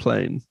front of the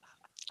plane,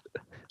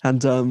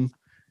 and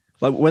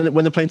like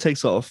when the plane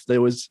takes off, they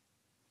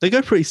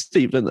go pretty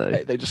steep, don't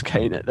they? They just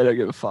cane it. They don't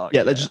give a fuck.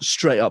 Yeah, they're just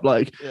straight up.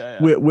 Like yeah.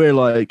 we're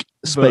like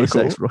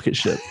Vertical. SpaceX rocket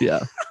ship.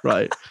 Yeah,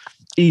 right.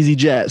 Easy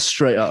jet,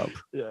 straight up.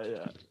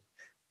 Yeah.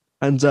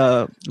 And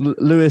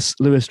Lewis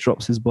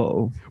drops his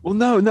bottle. Well,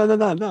 no.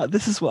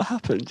 This is what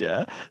happened,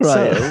 yeah.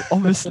 Right. So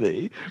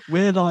obviously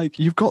we're like,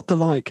 you've got the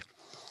like,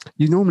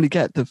 you normally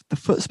get the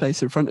foot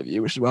space in front of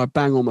you, which is where I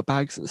bang all my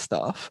bags and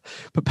stuff.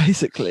 But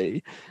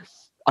basically,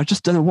 I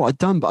just don't know what I'd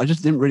done, but I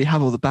just didn't really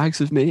have all the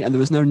bags with me, and there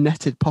was no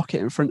netted pocket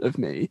in front of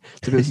me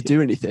to be able to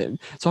do anything.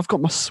 So I've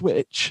got my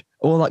Switch,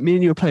 or like me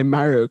and you were playing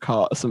Mario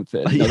Kart or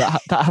something. No,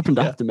 that happened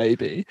after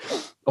maybe.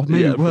 Or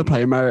maybe we were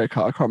playing Mario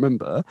Kart, I can't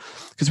remember.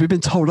 Because we've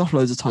been told off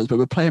loads of times, but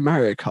we're playing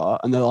Mario Kart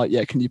and they're like,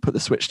 yeah, can you put the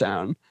Switch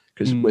down?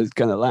 Because we're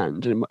going to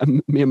land.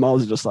 And me and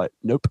Miles are just like,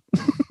 nope.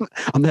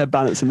 I'm there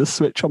balancing the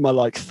Switch on my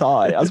like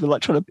thigh as we're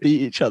like trying to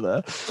beat each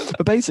other.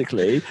 But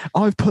basically,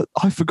 I've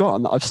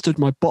forgotten that I've stood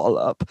my bottle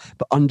up,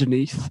 but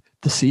underneath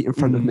the seat in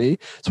front of me.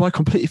 So I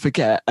completely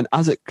forget. And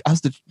as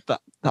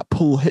that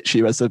pull hits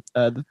you as the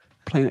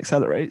plane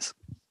accelerates,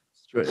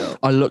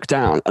 I look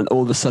down and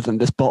all of a sudden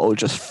this bottle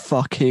just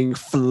fucking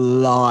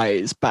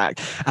flies back.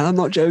 And I'm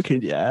not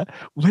joking, yeah.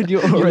 When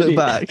you're already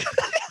back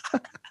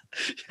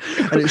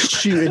and it's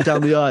shooting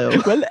down the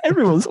aisle. Well,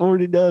 everyone's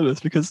already nervous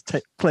because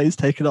planes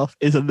taking off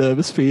is a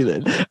nervous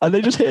feeling. And they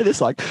just hear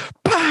this like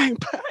bang,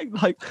 bang,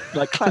 like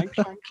clang,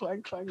 clang,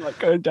 clang, clang, like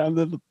going down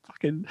the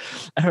fucking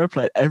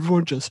aeroplane.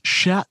 Everyone just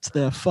shat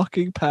their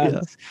fucking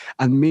pants,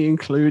 and me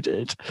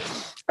included.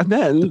 And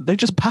then they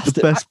just passed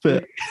the best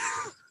bit.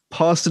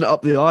 Passing it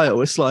up the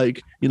aisle, it's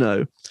like,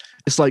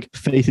 it's like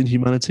faith in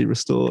humanity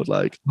restored.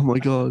 Like, oh my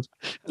god!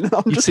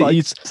 I'm just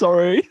like,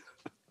 sorry.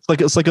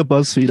 It's like a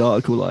BuzzFeed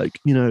article. Like,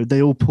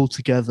 they all pulled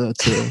together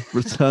to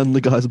return the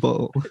guy's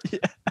bottle. Yeah.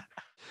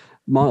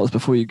 Miles,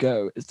 before you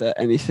go, is there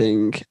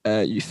anything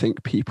you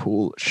think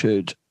people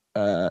should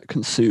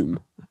consume?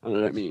 And I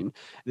don't mean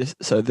this.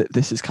 So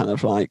this is kind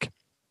of like.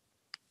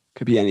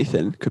 Could be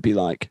anything. Could be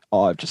like,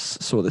 oh, I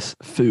just saw this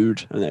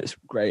food and it's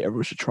great,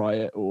 everyone should try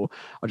it. Or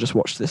I just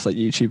watched this like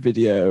YouTube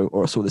video,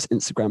 or I saw this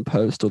Instagram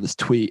post, or this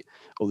tweet,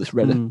 or this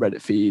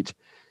Reddit feed.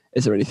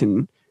 Is there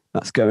anything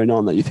that's going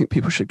on that you think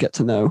people should get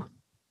to know?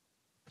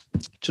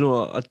 Do you know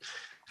what?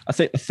 I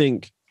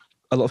think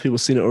a lot of people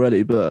have seen it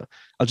already, but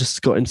I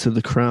just got into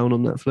The Crown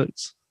on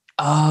Netflix.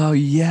 Oh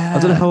yeah. I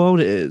don't know how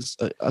old it is.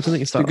 I don't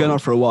think it's been going old. on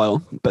for a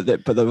while, but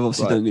they've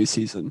obviously done a new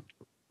season.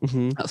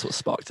 Mm-hmm. That's what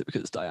sparked it,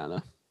 because it's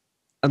Diana.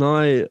 And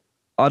I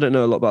don't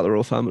know a lot about the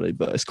royal family,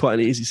 but it's quite an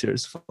easy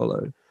series to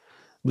follow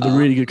with a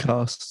really good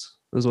cast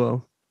as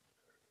well.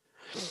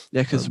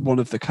 Yeah, because one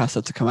of the cast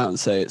had to come out and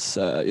say it's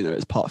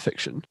it's part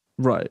fiction,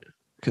 right?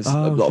 Because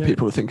a lot of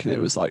people were thinking it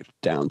was like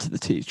down to the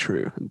T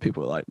true, and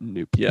people were like,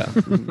 nope. Yeah.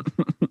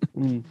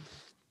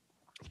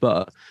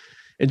 But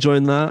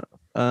enjoying that,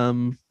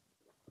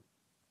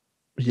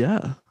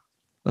 yeah,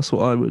 that's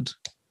what I would.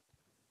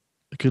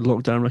 A good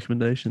lockdown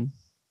recommendation.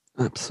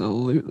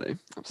 Absolutely.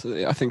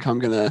 I think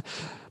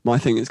my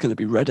thing is going to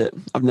be Reddit.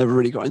 I've never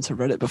really got into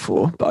Reddit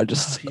before, but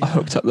I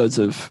hooked up loads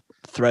of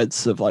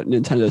threads of like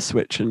Nintendo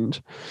Switch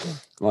and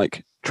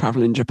like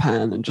travel in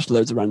Japan and just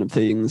loads of random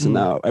things. And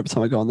now every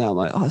time I go on there, I'm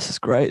like, oh, this is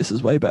great. This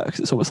is way better, because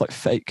it's almost like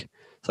fake.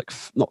 It's like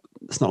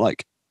it's not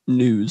like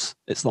news.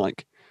 It's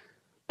like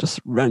just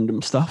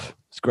random stuff.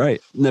 It's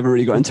great. Never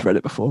really got into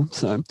Reddit before.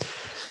 So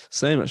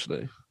same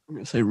actually. I'm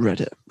going to say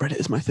Reddit.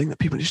 Reddit is my thing that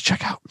people need to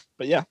check out.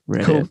 But yeah,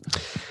 Reddit. Cool.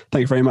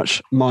 Thank you very much,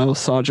 Myles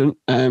Sargent.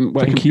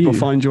 Where can people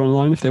find you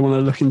online if they want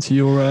to look into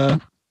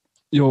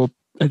your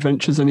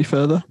adventures any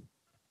further?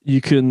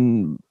 You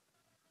can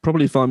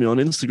probably find me on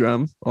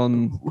Instagram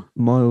on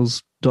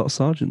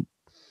miles.sargent.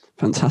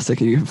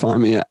 Fantastic. You can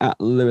find me at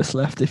Lewis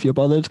Left if you're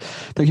bothered.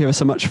 Thank you ever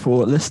so much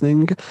for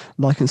listening.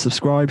 Like and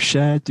subscribe,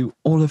 share, do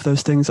all of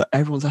those things that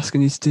everyone's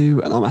asking you to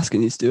do, and I'm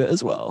asking you to do it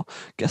as well.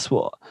 Guess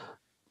what?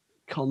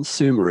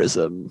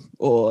 Consumerism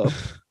or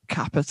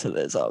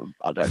capitalism.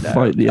 I don't know.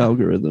 Fight the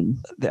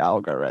algorithm.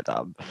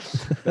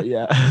 But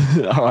yeah.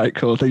 All right,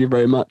 cool. Thank you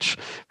very much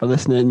for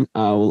listening.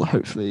 I'll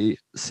hopefully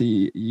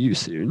see you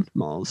soon,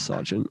 Myles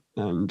Sargent,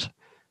 and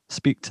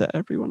speak to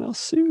everyone else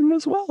soon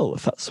as well,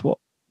 if that's what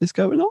is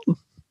going on.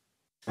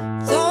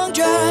 Long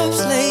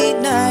drives, late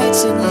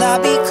nights, and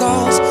lobby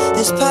calls.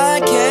 This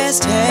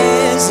podcast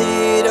has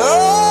it